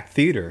packed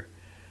theater?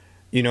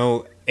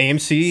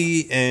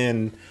 AMC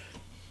and,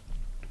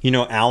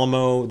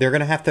 Alamo, they're going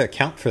to have to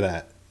account for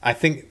that. I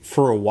think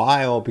for a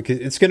while, because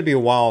it's going to be a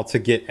while to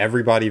get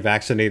everybody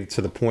vaccinated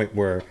to the point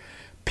where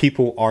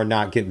people are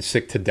not getting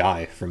sick to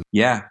die from.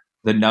 Yeah,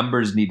 the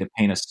numbers need to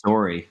paint a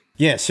story.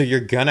 Yeah, so you're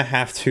going to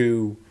have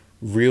to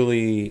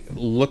really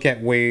look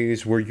at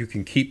ways where you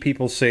can keep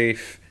people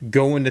safe,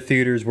 go into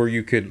theaters where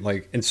you could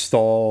like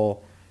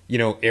install,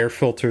 air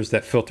filters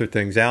that filter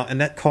things out, and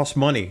that costs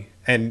money.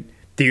 And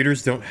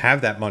theaters don't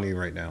have that money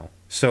right now.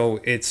 So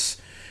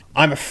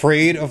I'm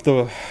afraid of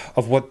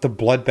what the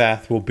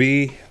bloodbath will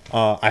be.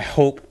 I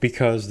hope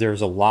because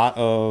there's a lot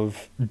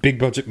of big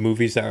budget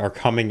movies that are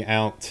coming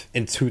out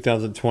in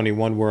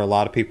 2021 where a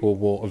lot of people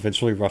will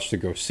eventually rush to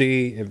go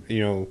see,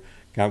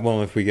 God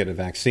willing, if we get a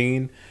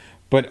vaccine.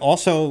 But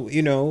also,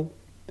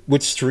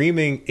 with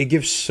streaming, it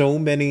gives so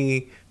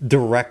many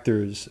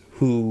directors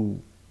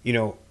who,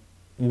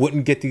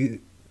 wouldn't get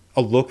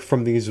a look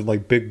from these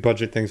like big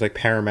budget things like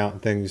Paramount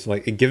and things.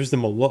 Like it gives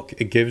them a look.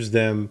 It gives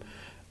them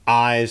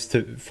eyes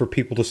for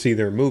people to see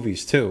their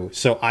movies too.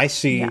 So I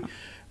see,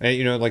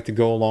 like to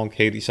go along,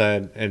 Katie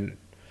said, and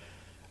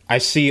I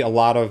see a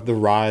lot of the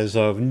rise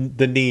of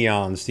the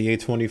Neons, the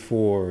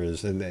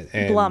A24s, and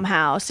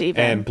Blumhouse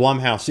even. And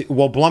Blumhouse.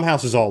 Well,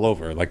 Blumhouse is all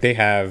over. Like they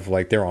have,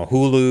 like they're on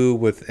Hulu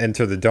with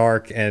Enter the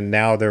Dark, and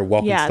now they're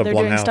Welcome to the Blumhouse. Yeah,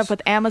 they're doing stuff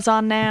with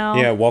Amazon now.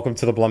 Yeah, Welcome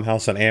to the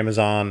Blumhouse on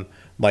Amazon.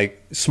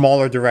 Like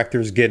smaller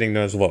directors getting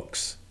those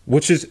looks,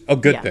 which is a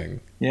good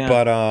thing. Yeah.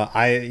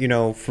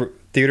 But for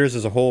theaters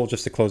as a whole,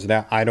 just to close it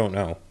out, I don't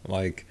know.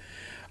 Like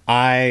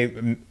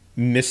I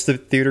miss the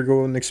theater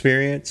going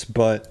experience,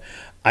 but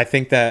I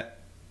think that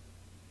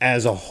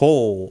as a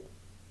whole,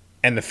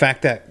 and the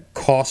fact that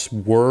costs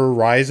were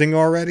rising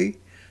already,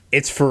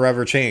 it's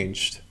forever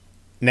changed.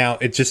 Now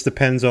it just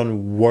depends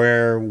on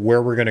where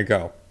we're gonna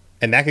go,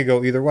 and that could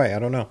go either way. I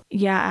don't know.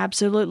 Yeah,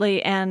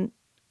 absolutely. And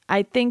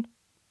I think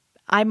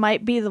I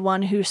might be the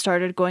one who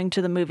started going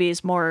to the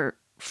movies more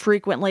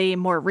frequently,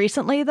 more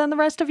recently than the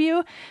rest of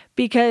you,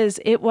 because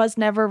it was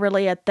never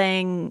really a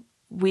thing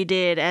we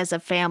did as a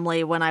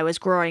family when I was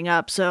growing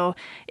up. So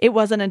it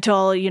wasn't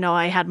until,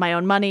 I had my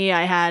own money,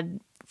 I had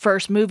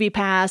first Movie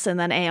Pass and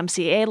then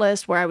AMC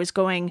A-List where I was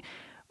going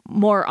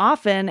more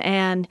often.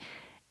 And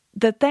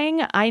the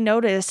thing I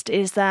noticed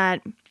is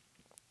that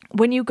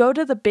when you go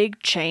to the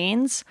big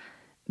chains,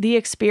 the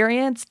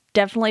experience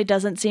definitely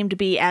doesn't seem to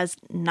be as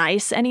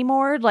nice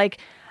anymore. Like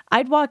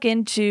I'd walk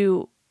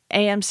into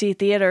AMC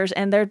theaters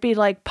and there'd be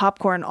like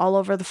popcorn all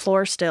over the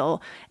floor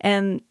still.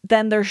 And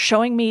then they're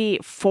showing me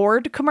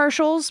Ford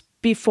commercials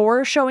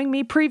before showing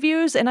me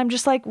previews. And I'm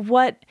just like,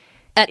 what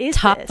at is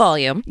top this?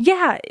 Volume?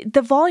 Yeah,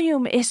 the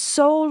volume is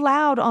so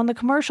loud on the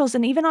commercials.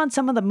 And even on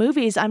some of the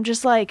movies, I'm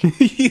just like,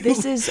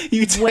 this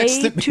is way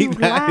too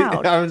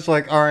loud. I was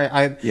like, all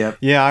right. Yep.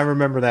 Yeah, I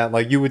remember that.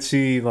 Like you would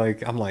see,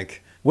 like, I'm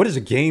like, what is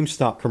a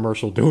GameStop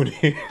commercial doing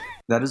here?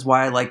 That is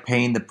why I like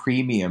paying the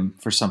premium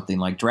for something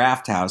like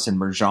Draft House, and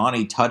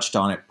Mirjani touched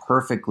on it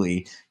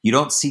perfectly. You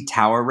don't see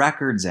Tower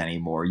Records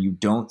anymore. You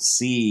don't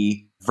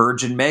see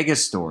Virgin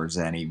Megastores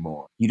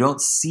anymore. You don't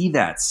see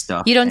that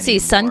stuff You don't see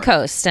anymore.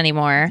 Suncoast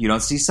anymore. You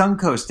don't see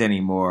Suncoast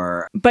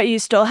anymore. But you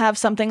still have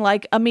something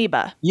like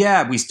Amoeba.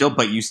 Yeah,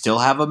 but you still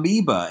have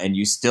Amoeba, and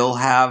you still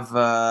have,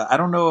 I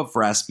don't know if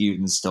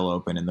Rasputin's still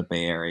open in the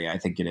Bay Area. I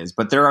think it is.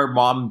 But there are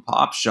mom and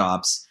pop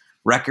shops,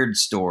 record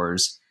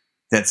stores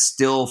that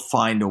still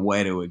find a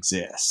way to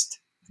exist.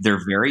 They're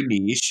very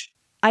niche.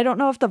 I don't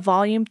know if the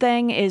volume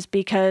thing is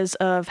because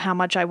of how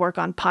much I work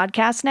on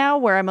podcasts now,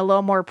 where I'm a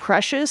little more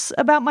precious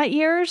about my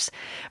ears.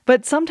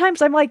 But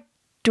sometimes I'm like,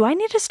 do I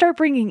need to start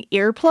bringing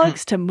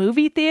earplugs to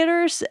movie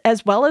theaters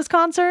as well as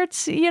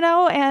concerts,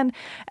 And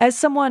as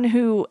someone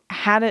who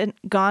hadn't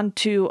gone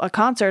to a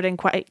concert in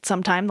quite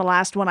some time, the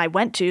last one I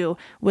went to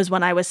was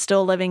when I was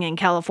still living in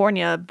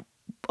California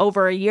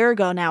over a year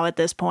ago now at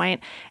this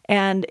point.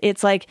 And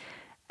it's like,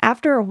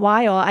 after a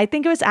while, I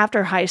think it was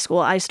after high school,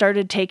 I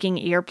started taking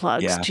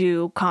earplugs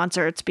to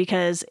concerts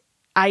because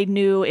I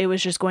knew it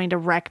was just going to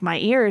wreck my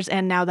ears.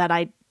 And now that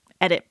I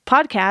edit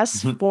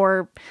podcasts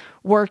for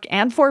work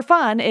and for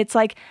fun, it's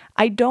like,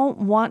 I don't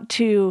want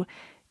to,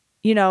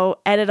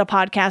 edit a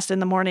podcast in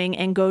the morning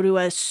and go to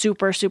a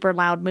super, super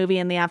loud movie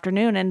in the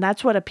afternoon. And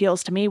that's what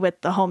appeals to me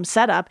with the home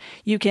setup.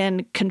 You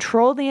can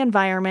control the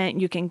environment,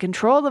 you can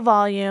control the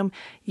volume,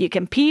 you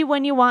can pee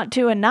when you want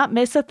to and not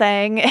miss a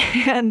thing.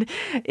 And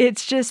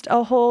it's just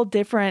a whole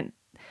different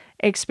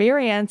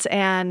experience,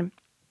 and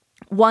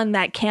one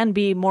that can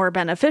be more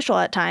beneficial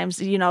at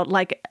times.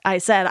 Like I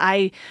said,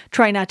 I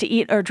try not to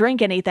eat or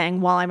drink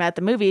anything while I'm at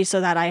the movie so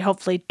that I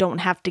hopefully don't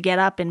have to get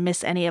up and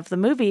miss any of the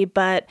movie.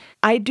 But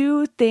I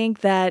do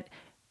think that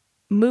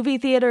movie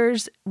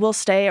theaters will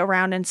stay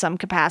around in some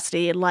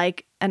capacity,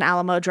 like an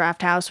Alamo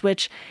Drafthouse,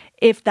 which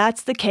if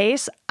that's the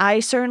case, I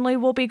certainly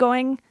will be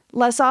going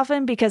less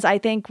often, because I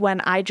think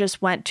when I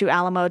just went to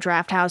Alamo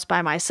Drafthouse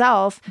by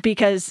myself,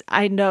 because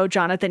I know,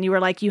 Jonathan, you were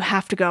like, you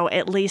have to go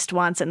at least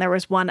once. And there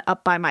was one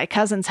up by my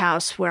cousin's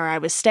house where I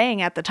was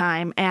staying at the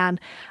time. And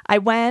I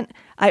went,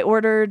 I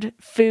ordered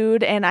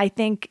food, and I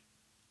think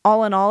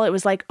all in all, it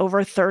was like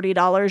over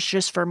 $30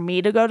 just for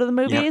me to go to the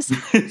movies.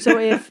 Yep. So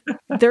if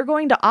they're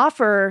going to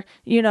offer,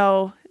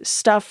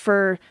 stuff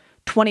for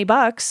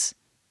 $20,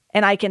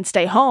 and I can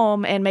stay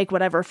home and make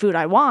whatever food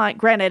I want,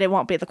 granted, it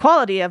won't be the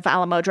quality of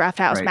Alamo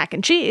Drafthouse mac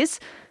and cheese,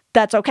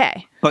 that's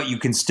okay. But you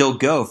can still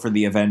go for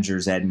the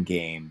Avengers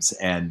Endgames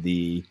and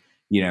the,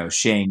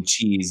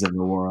 Shang-Chi's of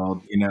the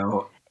world,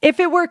 If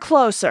it were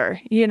closer,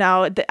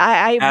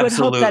 I would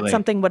hope that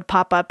something would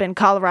pop up in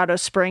Colorado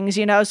Springs,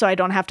 so I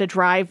don't have to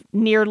drive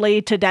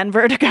nearly to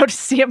Denver to go to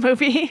see a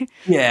movie.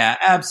 Yeah,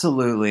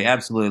 absolutely.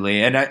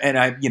 Absolutely. And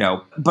I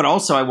but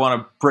also I want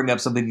to bring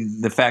up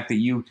something, the fact that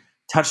you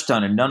touched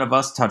on and none of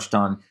us touched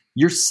on.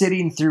 You're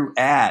sitting through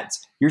ads.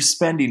 You're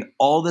spending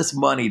all this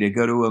money to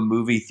go to a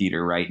movie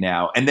theater right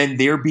now. And then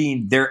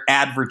they're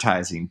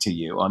advertising to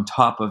you on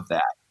top of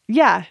that.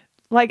 Yeah.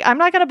 Like, I'm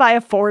not going to buy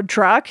a Ford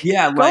truck.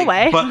 Yeah. Go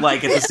away. But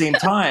at the same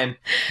time,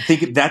 I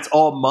think that's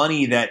all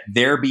money that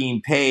they're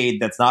being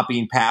paid that's not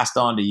being passed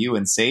on to you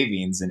in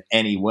savings in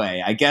any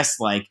way. I guess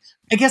the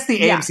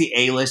AMC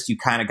A-list, you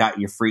kind of got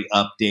your free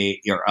update,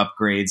 your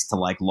upgrades to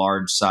like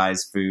large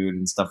size food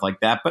and stuff like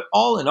that. But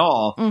all in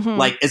all,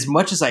 as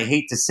much as I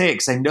hate to say it,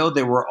 because I know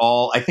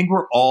I think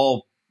we're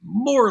all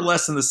more or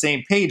less on the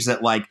same page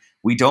that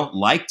we don't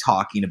like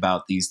talking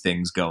about these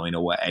things going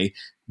away.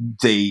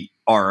 They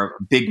are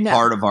a big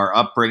part of our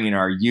upbringing,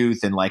 our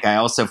youth. And I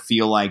also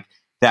feel like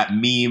that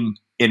meme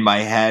in my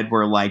head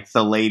where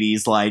the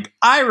lady's like,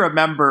 I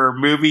remember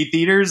movie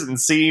theaters and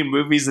seeing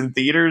movies in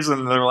theaters.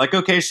 And they're like,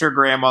 okay, sure,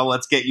 grandma,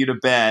 let's get you to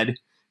bed.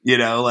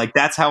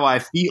 That's how I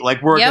feel.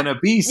 We're going to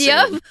be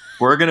soon. Yep.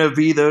 We're going to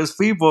be those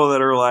people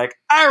that are like,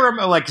 I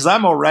remember, because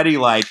I'm already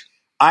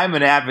I'm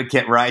an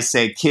advocate where I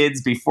say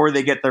kids, before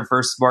they get their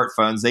first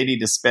smartphones, they need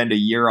to spend a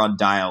year on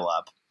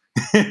dial-up.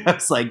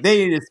 It's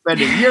they need to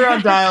spend a year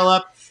on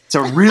dial-up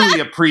to really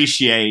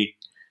appreciate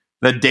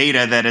the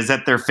data that is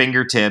at their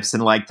fingertips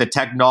and the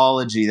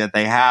technology that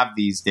they have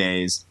these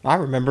days. I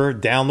remember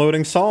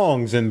downloading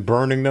songs and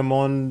burning them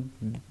on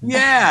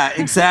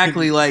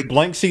exactly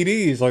blank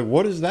CDs.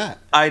 What is that?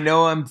 I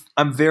know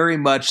I'm very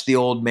much the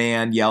old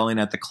man yelling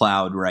at the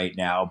cloud right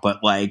now, but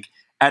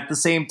at the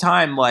same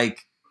time,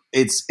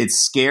 it's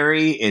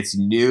scary, it's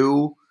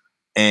new,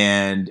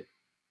 and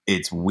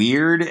it's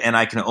weird, and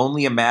I can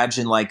only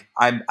imagine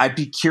I'd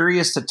be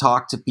curious to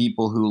talk to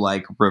people who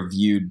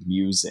reviewed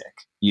music,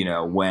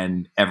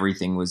 when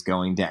everything was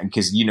going down,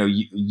 because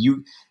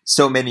you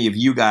so many of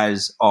you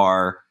guys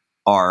are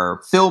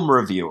film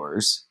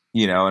reviewers,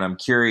 and I'm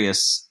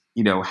curious,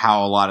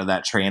 how a lot of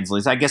that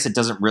translates. I guess it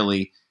doesn't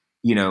really,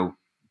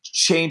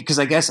 change, because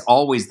I guess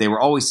they were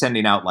always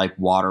sending out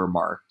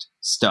watermarked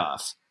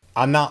stuff.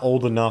 I'm not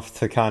old enough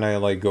to kind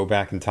of go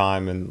back in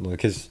time, and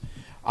because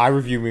I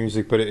review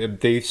music, but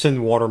they send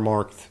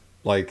watermarked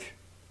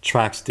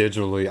tracks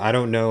digitally. I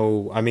don't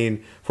know. I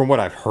mean, from what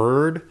I've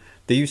heard,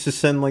 they used to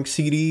send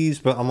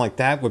CDs, but I'm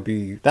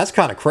that's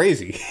kind of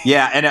crazy.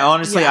 Yeah, and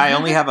honestly, I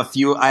only have a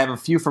few. I have a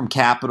few from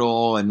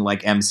Capitol and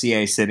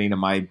MCA sitting in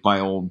my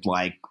old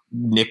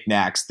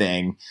knickknacks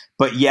thing.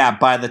 But yeah,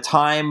 by the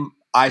time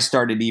I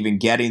started even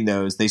getting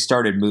those, they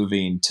started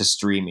moving to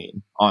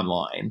streaming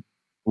online.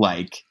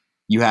 The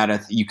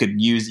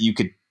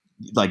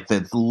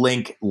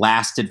link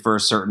lasted for a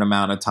certain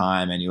amount of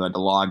time and you had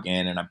to log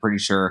in. And I'm pretty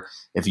sure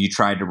if you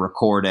tried to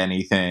record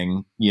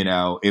anything,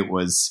 it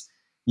was,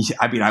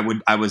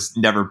 I was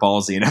never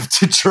ballsy enough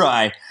to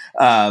try.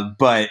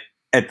 But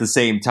at the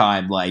same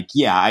time, like,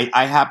 yeah,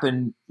 I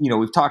happen,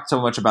 we've talked so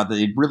much about that.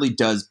 It really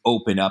does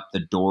open up the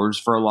doors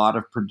for a lot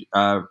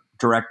of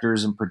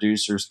directors and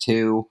producers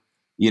too.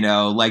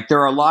 Like there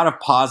are a lot of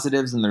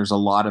positives and there's a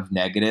lot of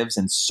negatives,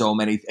 and so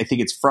many. I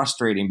think it's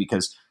frustrating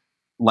because,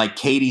 like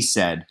Katie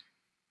said,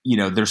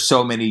 there's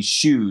so many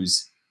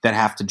shoes that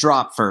have to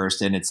drop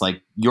first, and it's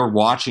like you're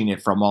watching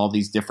it from all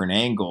these different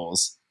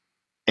angles.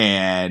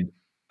 And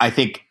I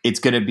think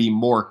it's going to be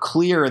more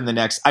clear in the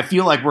next. I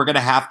feel like we're going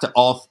to have to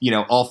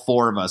all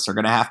four of us are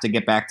going to have to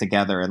get back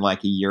together in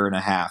like a year and a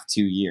half,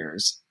 2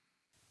 years.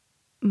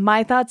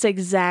 My thoughts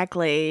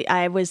exactly.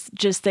 I was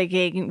just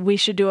thinking we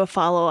should do a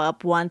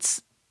follow-up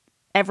once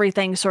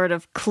everything sort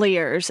of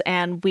clears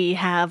and we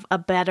have a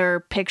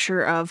better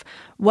picture of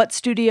what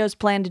studios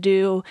plan to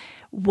do,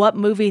 what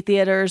movie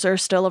theaters are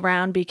still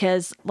around,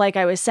 because like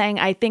I was saying,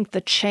 I think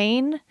the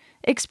chain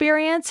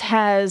experience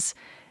has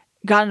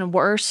gotten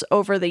worse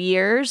over the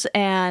years,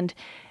 and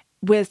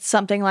with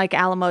something like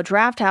Alamo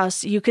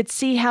Drafthouse, you could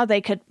see how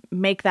they could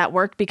make that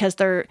work because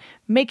they're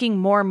making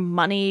more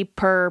money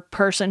per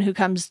person who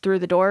comes through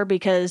the door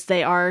because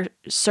they are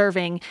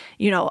serving,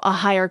 a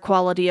higher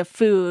quality of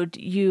food.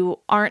 You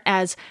aren't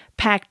as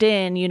packed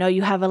in,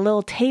 you have a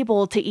little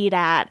table to eat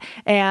at,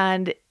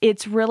 and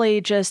it's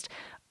really just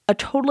a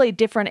totally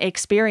different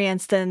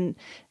experience than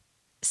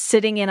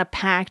sitting in a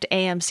packed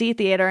AMC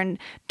theater. And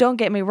don't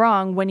get me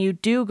wrong, when you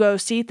do go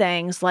see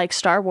things like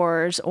Star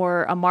Wars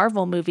or a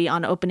Marvel movie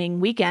on opening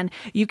weekend,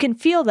 you can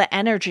feel the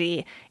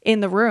energy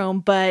in the room.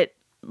 But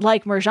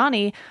like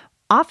Mirjani,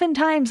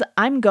 oftentimes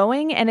I'm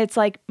going and it's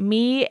like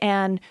me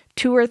and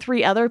 2 or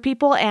 3 other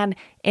people, and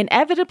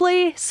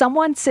inevitably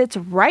someone sits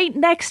right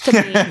next to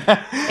me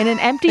in an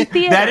empty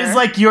theater. That is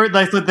like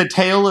the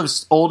tale of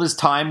oldest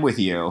time with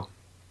you.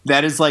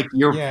 That is like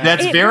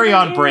that's very really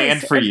on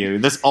brand is. for you.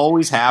 This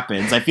always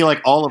happens. I feel like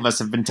all of us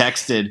have been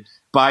texted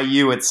by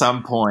you at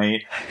some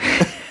point.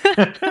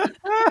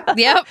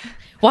 Yep.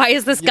 Why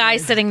is this guy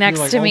sitting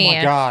next to me? Oh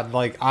my God.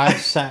 Like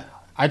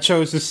I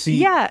chose a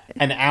seat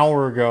an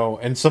hour ago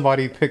and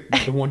somebody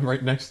picked the one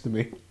right next to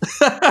me.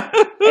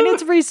 And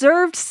it's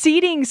reserved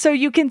seating so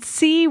you can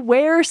see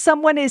where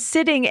someone is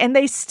sitting, and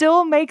they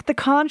still make the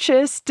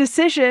conscious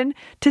decision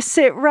to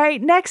sit right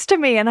next to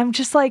me. And I'm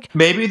just like,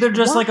 maybe they're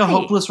just like a why?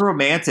 hopeless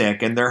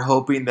romantic and they're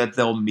hoping that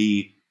they'll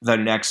meet the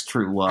next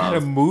true love.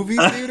 At a movie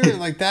theater?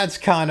 Like that's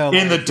kind of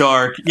in the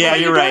dark. Yeah,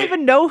 you're you right. don't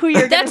even know who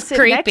you're going to That's sit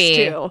creepy.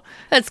 next to.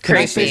 That's Can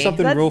creepy. I say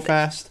something real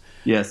fast?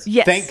 Yes.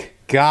 Yes. Thank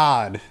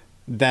God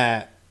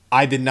that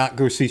I did not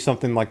go see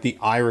something like The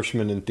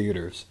Irishman in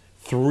theaters.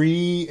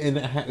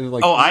 3.5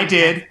 like I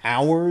did.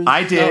 hours.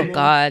 I did. Oh,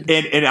 God.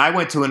 And I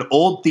went to an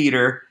old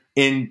theater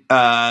in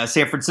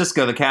San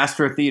Francisco, the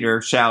Castro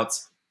Theater,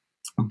 shouts,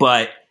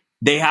 but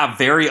they have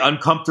very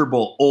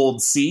uncomfortable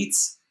old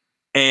seats.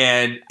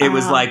 And it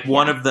was like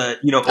one of the,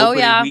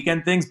 opening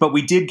weekend things, but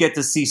we did get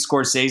to see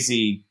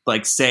Scorsese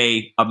like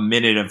say a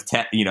minute of,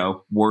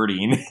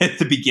 wording at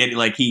the beginning.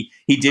 Like he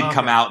did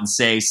come out and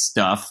say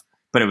stuff,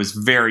 but it was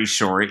very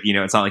short.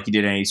 It's not like he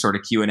did any sort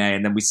of Q&A.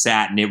 And then we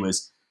sat and it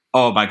was,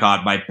 oh my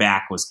God, my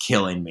back was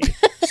killing me.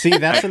 See,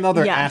 that's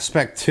another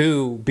aspect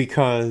too,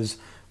 because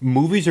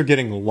movies are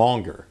getting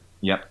longer.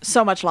 Yep.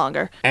 So much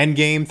longer.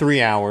 Endgame,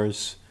 3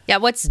 hours. Yeah,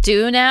 what's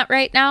Dune at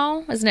right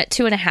now? Isn't it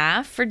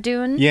 2.5 for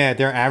Dune? Yeah,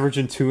 they're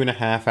averaging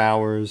 2.5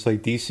 hours.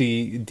 Like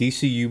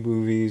DCU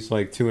movies,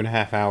 like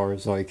 2.5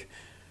 hours. Like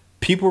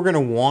people are gonna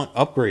want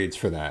upgrades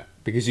for that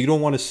because you don't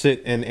want to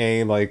sit in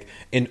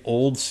an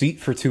old seat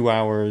for 2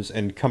 hours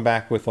and come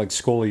back with like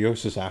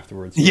scoliosis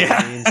afterwards. You know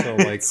what I mean? So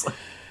like.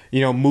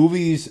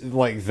 Movies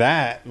like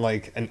that,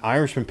 like An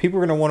Irishman, people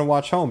are going to want to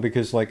watch home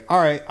because, like, all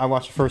right, I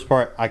watched the first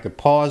part. I could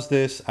pause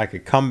this, I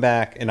could come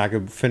back, and I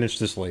could finish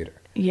this later.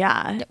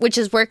 Yeah. Which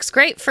works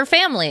great for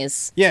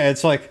families. Yeah,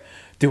 it's like,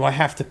 do I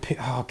have to pee?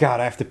 Oh, God,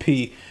 I have to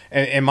pee.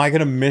 Am I going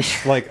to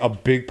miss, like, a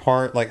big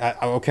part? Like, I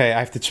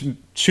have to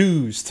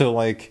choose to,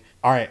 like,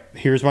 all right,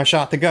 here's my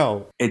shot to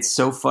go. It's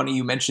so funny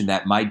you mentioned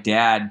that. My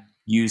dad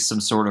used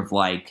some sort of,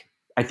 like,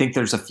 I think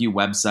there's a few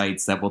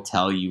websites that will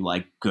tell you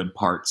like good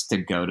parts to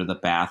go to the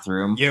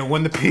bathroom. Yeah,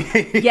 when the pee.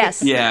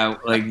 Yes. Yeah,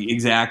 like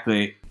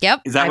exactly.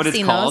 Yep. Is that what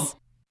it's called? Those.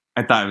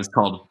 I thought it was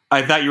called.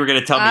 I thought you were going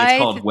to tell me it's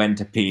called when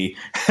to pee.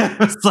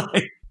 It's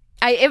like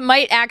it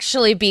might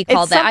actually be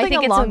called that. I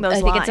think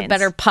it's a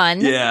better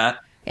pun. Yeah.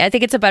 I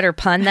think it's a better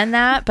pun than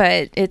that,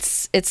 but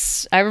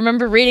it's. I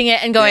remember reading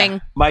it and going. Yeah.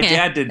 My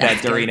dad did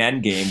that during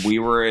Endgame. We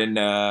were in.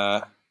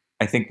 I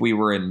think we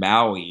were in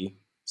Maui,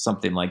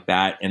 something like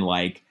that, and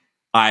like.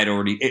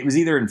 It was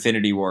either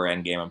Infinity War or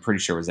Endgame. I'm pretty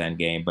sure it was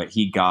Endgame, but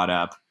he got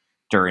up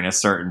during a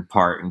certain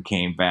part and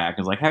came back.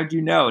 I was like, how'd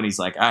you know? And he's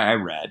like, I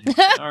read.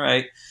 All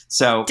right.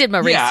 So did my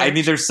research. I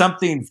mean, there's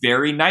something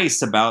very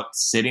nice about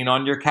sitting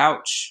on your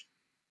couch,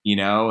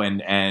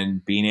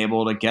 and being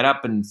able to get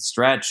up and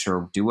stretch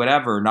or do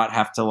whatever, not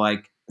have to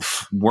like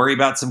worry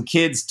about some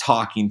kids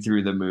talking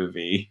through the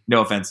movie.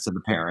 No offense to the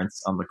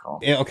parents on the call.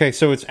 Yeah, okay,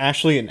 so it's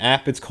actually an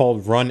app. It's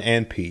called Run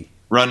and Pee.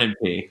 Run and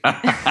Pee.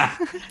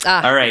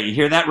 All right, you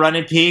hear that, Run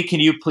and Pee? Can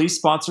you please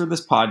sponsor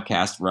this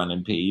podcast, Run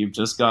and Pee? You've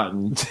just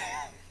gotten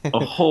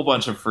a whole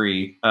bunch of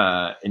free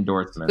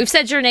endorsements. We've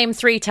said your name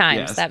 3 times.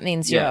 Yes. That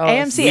means you Yeah. owe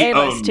us. AMC We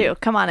A-list own- too.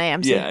 Come on,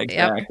 AMC. Yeah,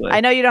 exactly.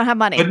 I know you don't have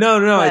money. But no.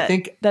 I but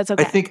think that's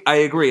okay. I think I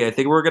agree. I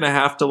think we're gonna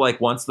have to, like,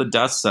 once the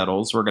dust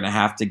settles, we're gonna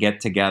have to get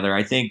together.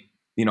 I think,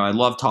 I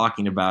love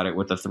talking about it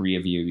with the three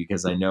of you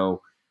because I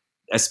know,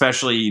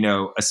 especially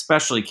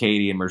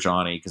Katie and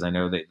Marjani, because I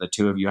know that the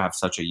two of you have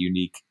such a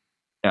unique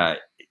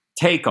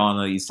take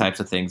on these types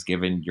of things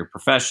given your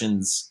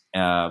professions.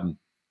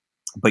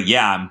 But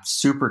yeah, I'm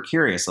super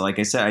curious. Like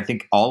I said, I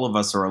think all of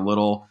us are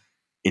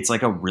it's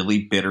like a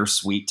really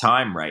bittersweet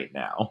time right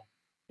now.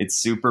 It's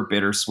super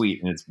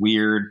bittersweet and it's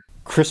weird.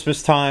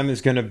 Christmas time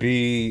is going to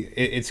be,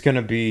 it's going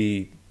to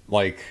be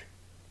like,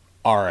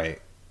 all right.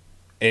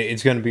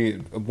 It's going to be,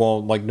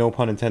 well, like, no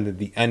pun intended,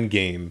 the end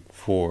game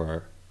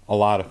for a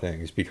lot of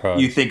things,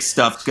 because You think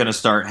stuff's going to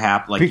start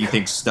happening? Like, you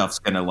think stuff's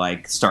going to,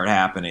 like, start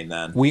happening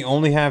then? we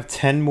only have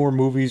 10 more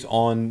movies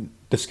on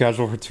the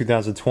schedule for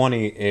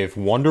 2020. If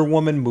Wonder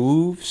Woman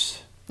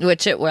moves,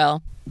 Which it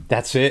will.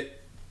 that's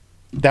it.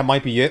 That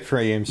might be it for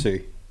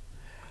AMC.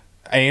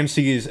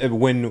 AMC is,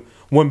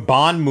 when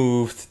Bond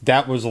moved,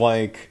 that was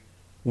like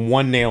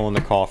one nail in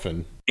the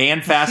coffin.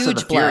 And Fast and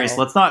the Huge blow. Furious.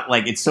 Let's not,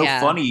 like, it's so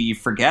Yeah. funny you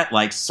forget,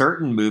 like,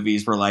 certain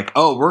movies were like,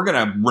 oh, we're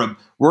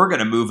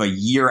gonna move a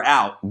year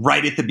out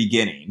right at the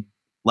beginning.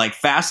 Like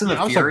Fast and I the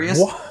was like, Furious.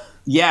 what?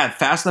 Yeah,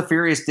 Fast and the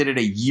Furious did it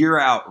a year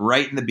out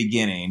right in the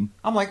beginning.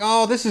 I'm like,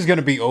 oh, this is going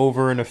to be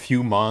over in a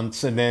few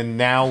months. And then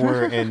now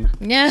we're in.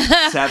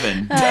 Yeah.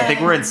 7. I think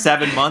we're in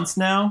 7 months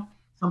now.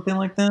 Something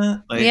like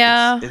that. Like,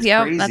 Yeah. it's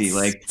Yep, crazy. That's,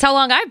 Like, that's how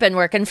long I've been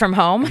working from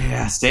home.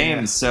 yeah,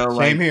 same. So,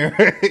 like, Same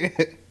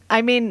here.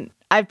 I mean,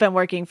 I've been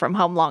working from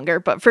home longer,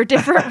 but for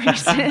different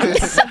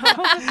reasons. So.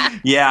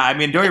 yeah, I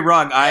mean, don't get me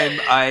wrong.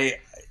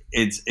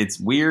 It's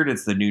weird.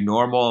 It's the new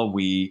normal.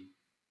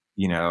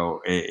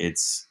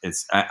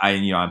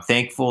 I'm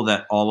thankful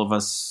that all of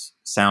us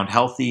sound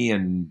healthy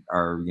and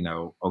are,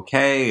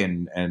 okay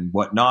and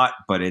whatnot.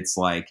 But it's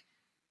like,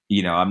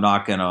 I'm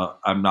not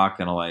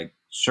gonna like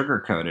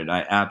sugarcoat it.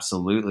 I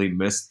absolutely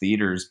miss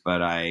theaters,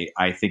 but I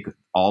think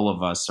all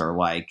of us are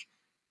like,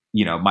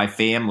 my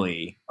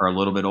family are a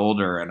little bit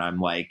older, and I'm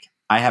like,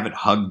 I haven't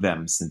hugged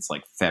them since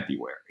like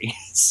February,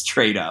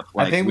 straight up.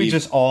 Like, I think we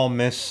just all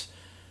miss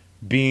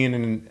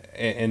being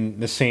in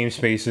the same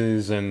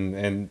spaces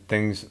and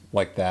things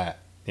like that.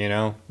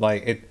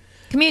 Like it.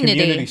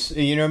 Community.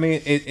 You know what I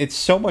mean? It's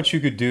so much you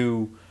could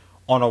do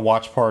on a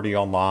watch party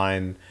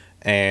online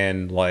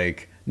and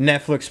like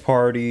Netflix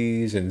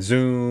parties and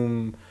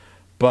Zoom.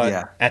 But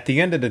Yeah. at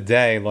the end of the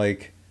day,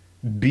 like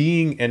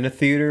being in a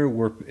theater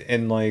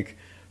like,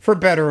 for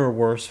better or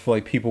worse, for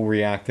like people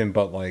reacting,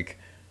 but like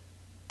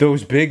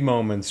those big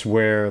moments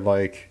where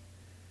like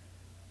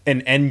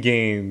an end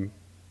game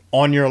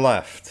on your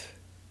left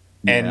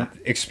and Yeah.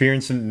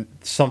 experiencing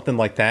something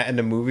like that in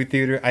the movie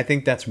theater, I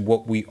think that's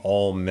what we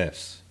all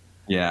miss.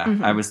 Yeah,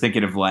 I was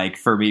thinking of, like,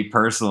 for me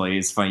personally,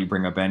 it's funny you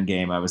bring up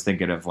Endgame. I was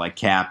thinking of like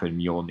Cap and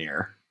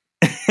Mjolnir.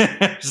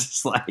 It's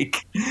just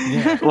like,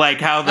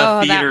 like how the Oh,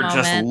 that theater just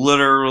moment.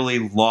 literally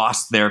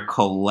lost their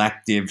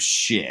collective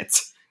shit,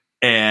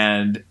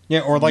 and Yeah,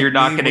 or like you're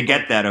not me going to with, get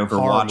like, that over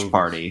horror Watch movies.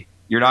 Party.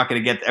 You're not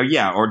going to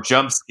get, or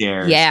jump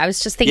scares. Yeah, I was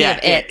just thinking yeah,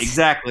 of it.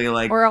 exactly.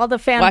 Like, Or all the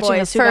Watching the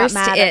fanboys who got first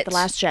mad It. at The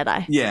Last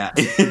Jedi. yeah,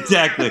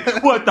 exactly.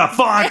 What the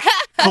fuck?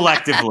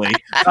 Collectively.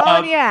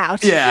 Calling you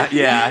out.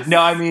 Yeah.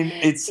 No, I mean,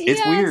 it's Yes.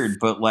 weird,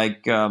 but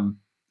like, I'm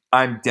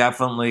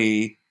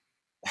definitely,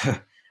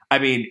 I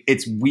mean,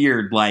 it's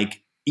weird.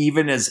 Like,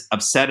 even as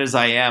upset as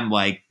I am,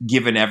 like,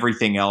 given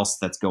everything else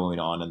that's going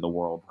on in the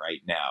world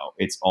right now,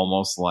 it's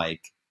almost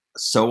like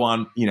so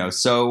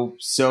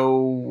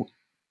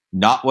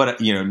not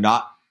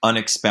not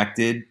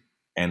unexpected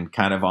and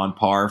kind of on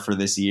par for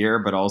this year,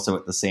 but also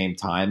at the same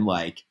time,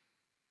 like,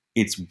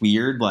 it's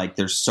weird. Like,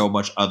 there's so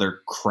much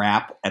other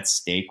crap at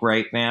stake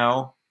right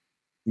now,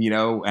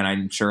 and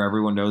I'm sure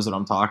everyone knows what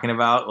I'm talking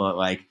about.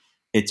 Like,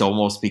 it's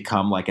almost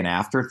become like an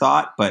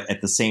afterthought, but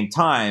at the same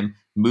time,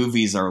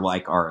 movies are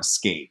like our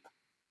escape.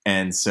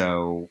 And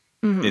so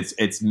Mhm.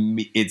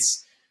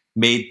 it's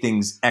made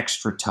things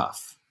extra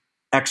tough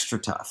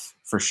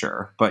for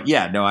sure. But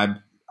yeah, no,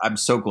 I'm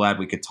so glad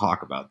we could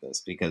talk about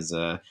this because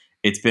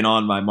it's been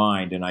on my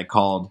mind, and I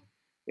called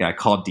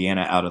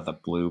Deanna out of the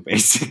blue,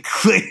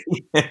 basically.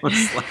 It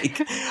was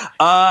like,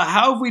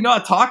 how have we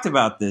not talked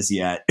about this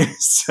yet?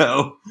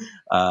 So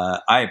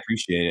I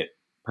appreciate it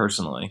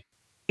personally.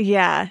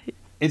 Yeah.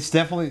 It's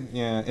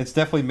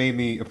definitely made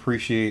me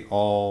appreciate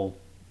all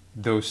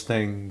those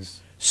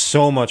things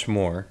so much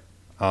more.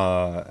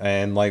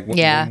 And like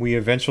Yeah. when we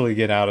eventually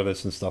get out of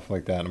this and stuff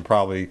like that,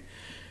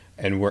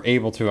 and we're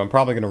able to, I'm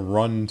probably going to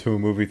run to a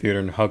movie theater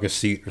and hug a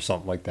seat or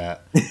something like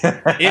that.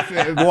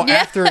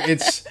 After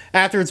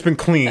it's been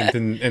cleaned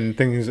and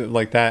things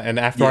like that, and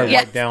after I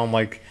Yes. wipe down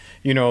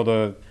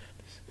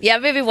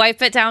maybe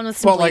wipe it down with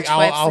some But like bleach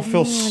wipes. I'll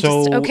feel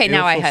so okay.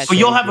 Now I it'll feel had. But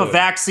you'll have a good,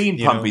 vaccine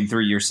you know? pumping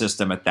through your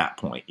system at that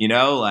point,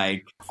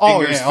 like Oh,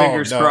 fingers, yeah.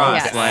 fingers no,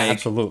 crossed. yeah, Like,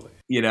 absolutely.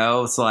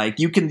 it's like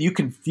you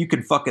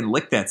can fucking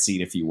lick that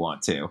seat if you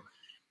want to.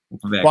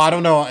 Well, I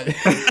don't know.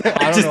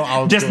 I don't know.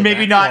 I'll just go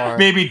maybe that not. far.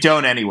 Maybe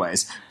don't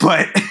anyways.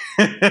 But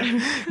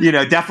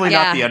definitely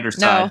not the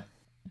underside.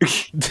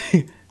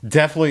 No.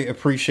 Definitely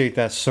appreciate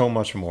that so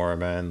much more,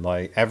 man.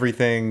 Like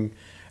everything,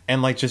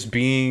 and like just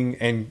being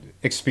and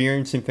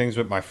experiencing things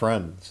with my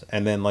friends,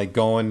 and then like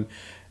going.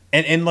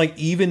 And like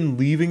even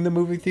leaving the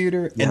movie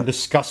theater Yep. and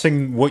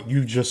discussing what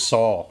you just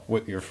saw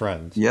with your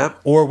friends.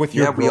 Yep. Or with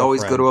your we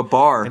always go to girlfriend a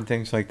bar. and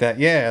things like that.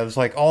 Yeah, it was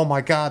like, oh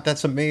my God,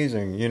 that's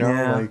amazing.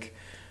 Yeah. Like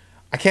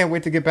I can't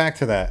wait to get back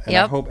to that. And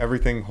I Yep. hope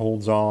everything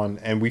holds on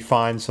and we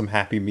find some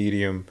happy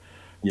medium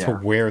to Yeah.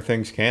 where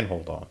things can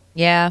hold on.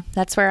 Yeah,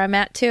 that's where I'm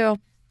at too.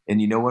 And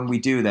when we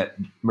do that,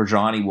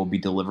 Mirjani will be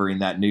delivering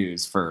that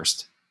news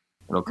first.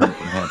 It'll come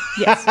from him.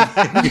 Yes.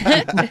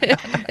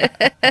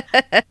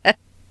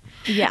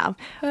 Yeah.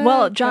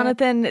 Well,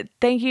 Jonathan,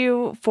 thank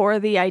you for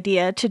the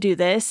idea to do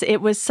this. It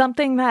was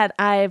something that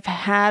I've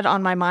had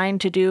on my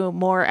mind to do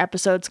more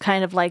episodes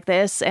kind of like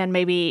this, and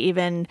maybe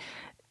even,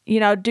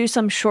 do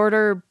some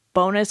shorter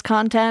bonus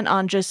content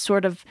on just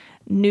sort of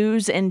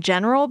news in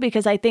general,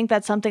 because I think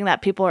that's something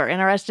that people are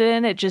interested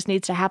in. It just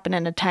needs to happen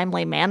in a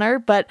timely manner.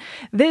 But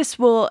this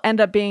will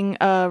end up being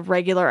a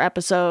regular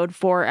episode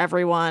for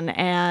everyone.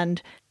 And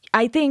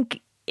I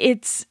think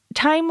it's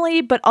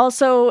timely, but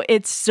also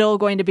it's still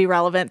going to be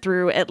relevant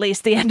through at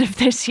least the end of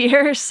this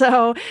year.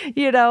 So,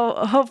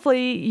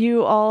 hopefully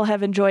you all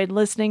have enjoyed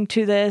listening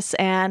to this.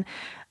 And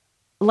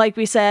like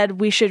we said,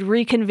 we should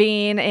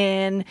reconvene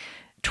in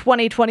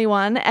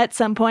 2021 at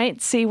some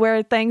point, see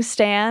where things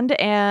stand.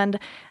 And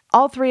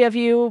all three of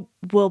you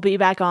will be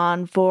back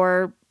on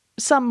for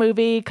some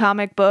movie,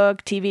 comic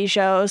book, TV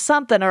show,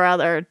 something or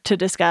other to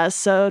discuss.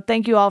 So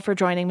thank you all for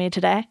joining me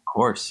today. Of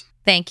course.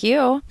 Thank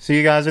you. See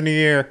you guys in a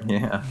year.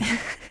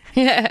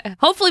 Yeah.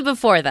 Hopefully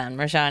before then,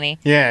 Rashani.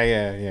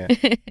 Yeah.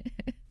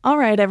 All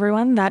right,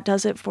 everyone, that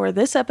does it for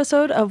this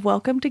episode of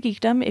Welcome to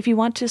Geekdom. If you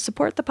want to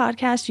support the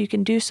podcast, you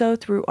can do so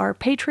through our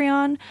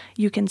Patreon.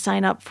 You can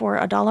sign up for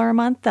 $1 a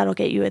month. That'll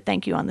get you a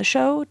thank you on the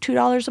show.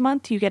 $2 a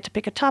month, you get to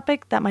pick a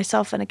topic that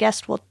myself and a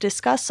guest will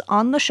discuss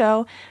on the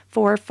show.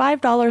 For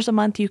 $5 a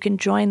month, you can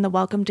join the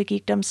Welcome to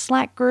Geekdom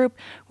Slack group,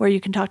 where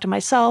you can talk to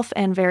myself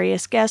and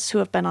various guests who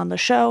have been on the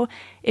show.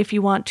 If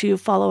you want to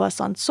follow us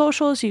on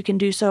socials, you can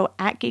do so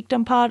at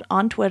GeekdomPod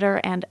on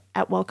Twitter and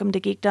at Welcome to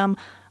Geekdom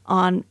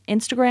on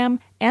Instagram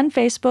and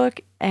Facebook.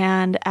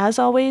 And as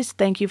always,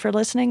 thank you for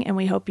listening, and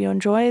we hope you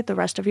enjoy the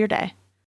rest of your day.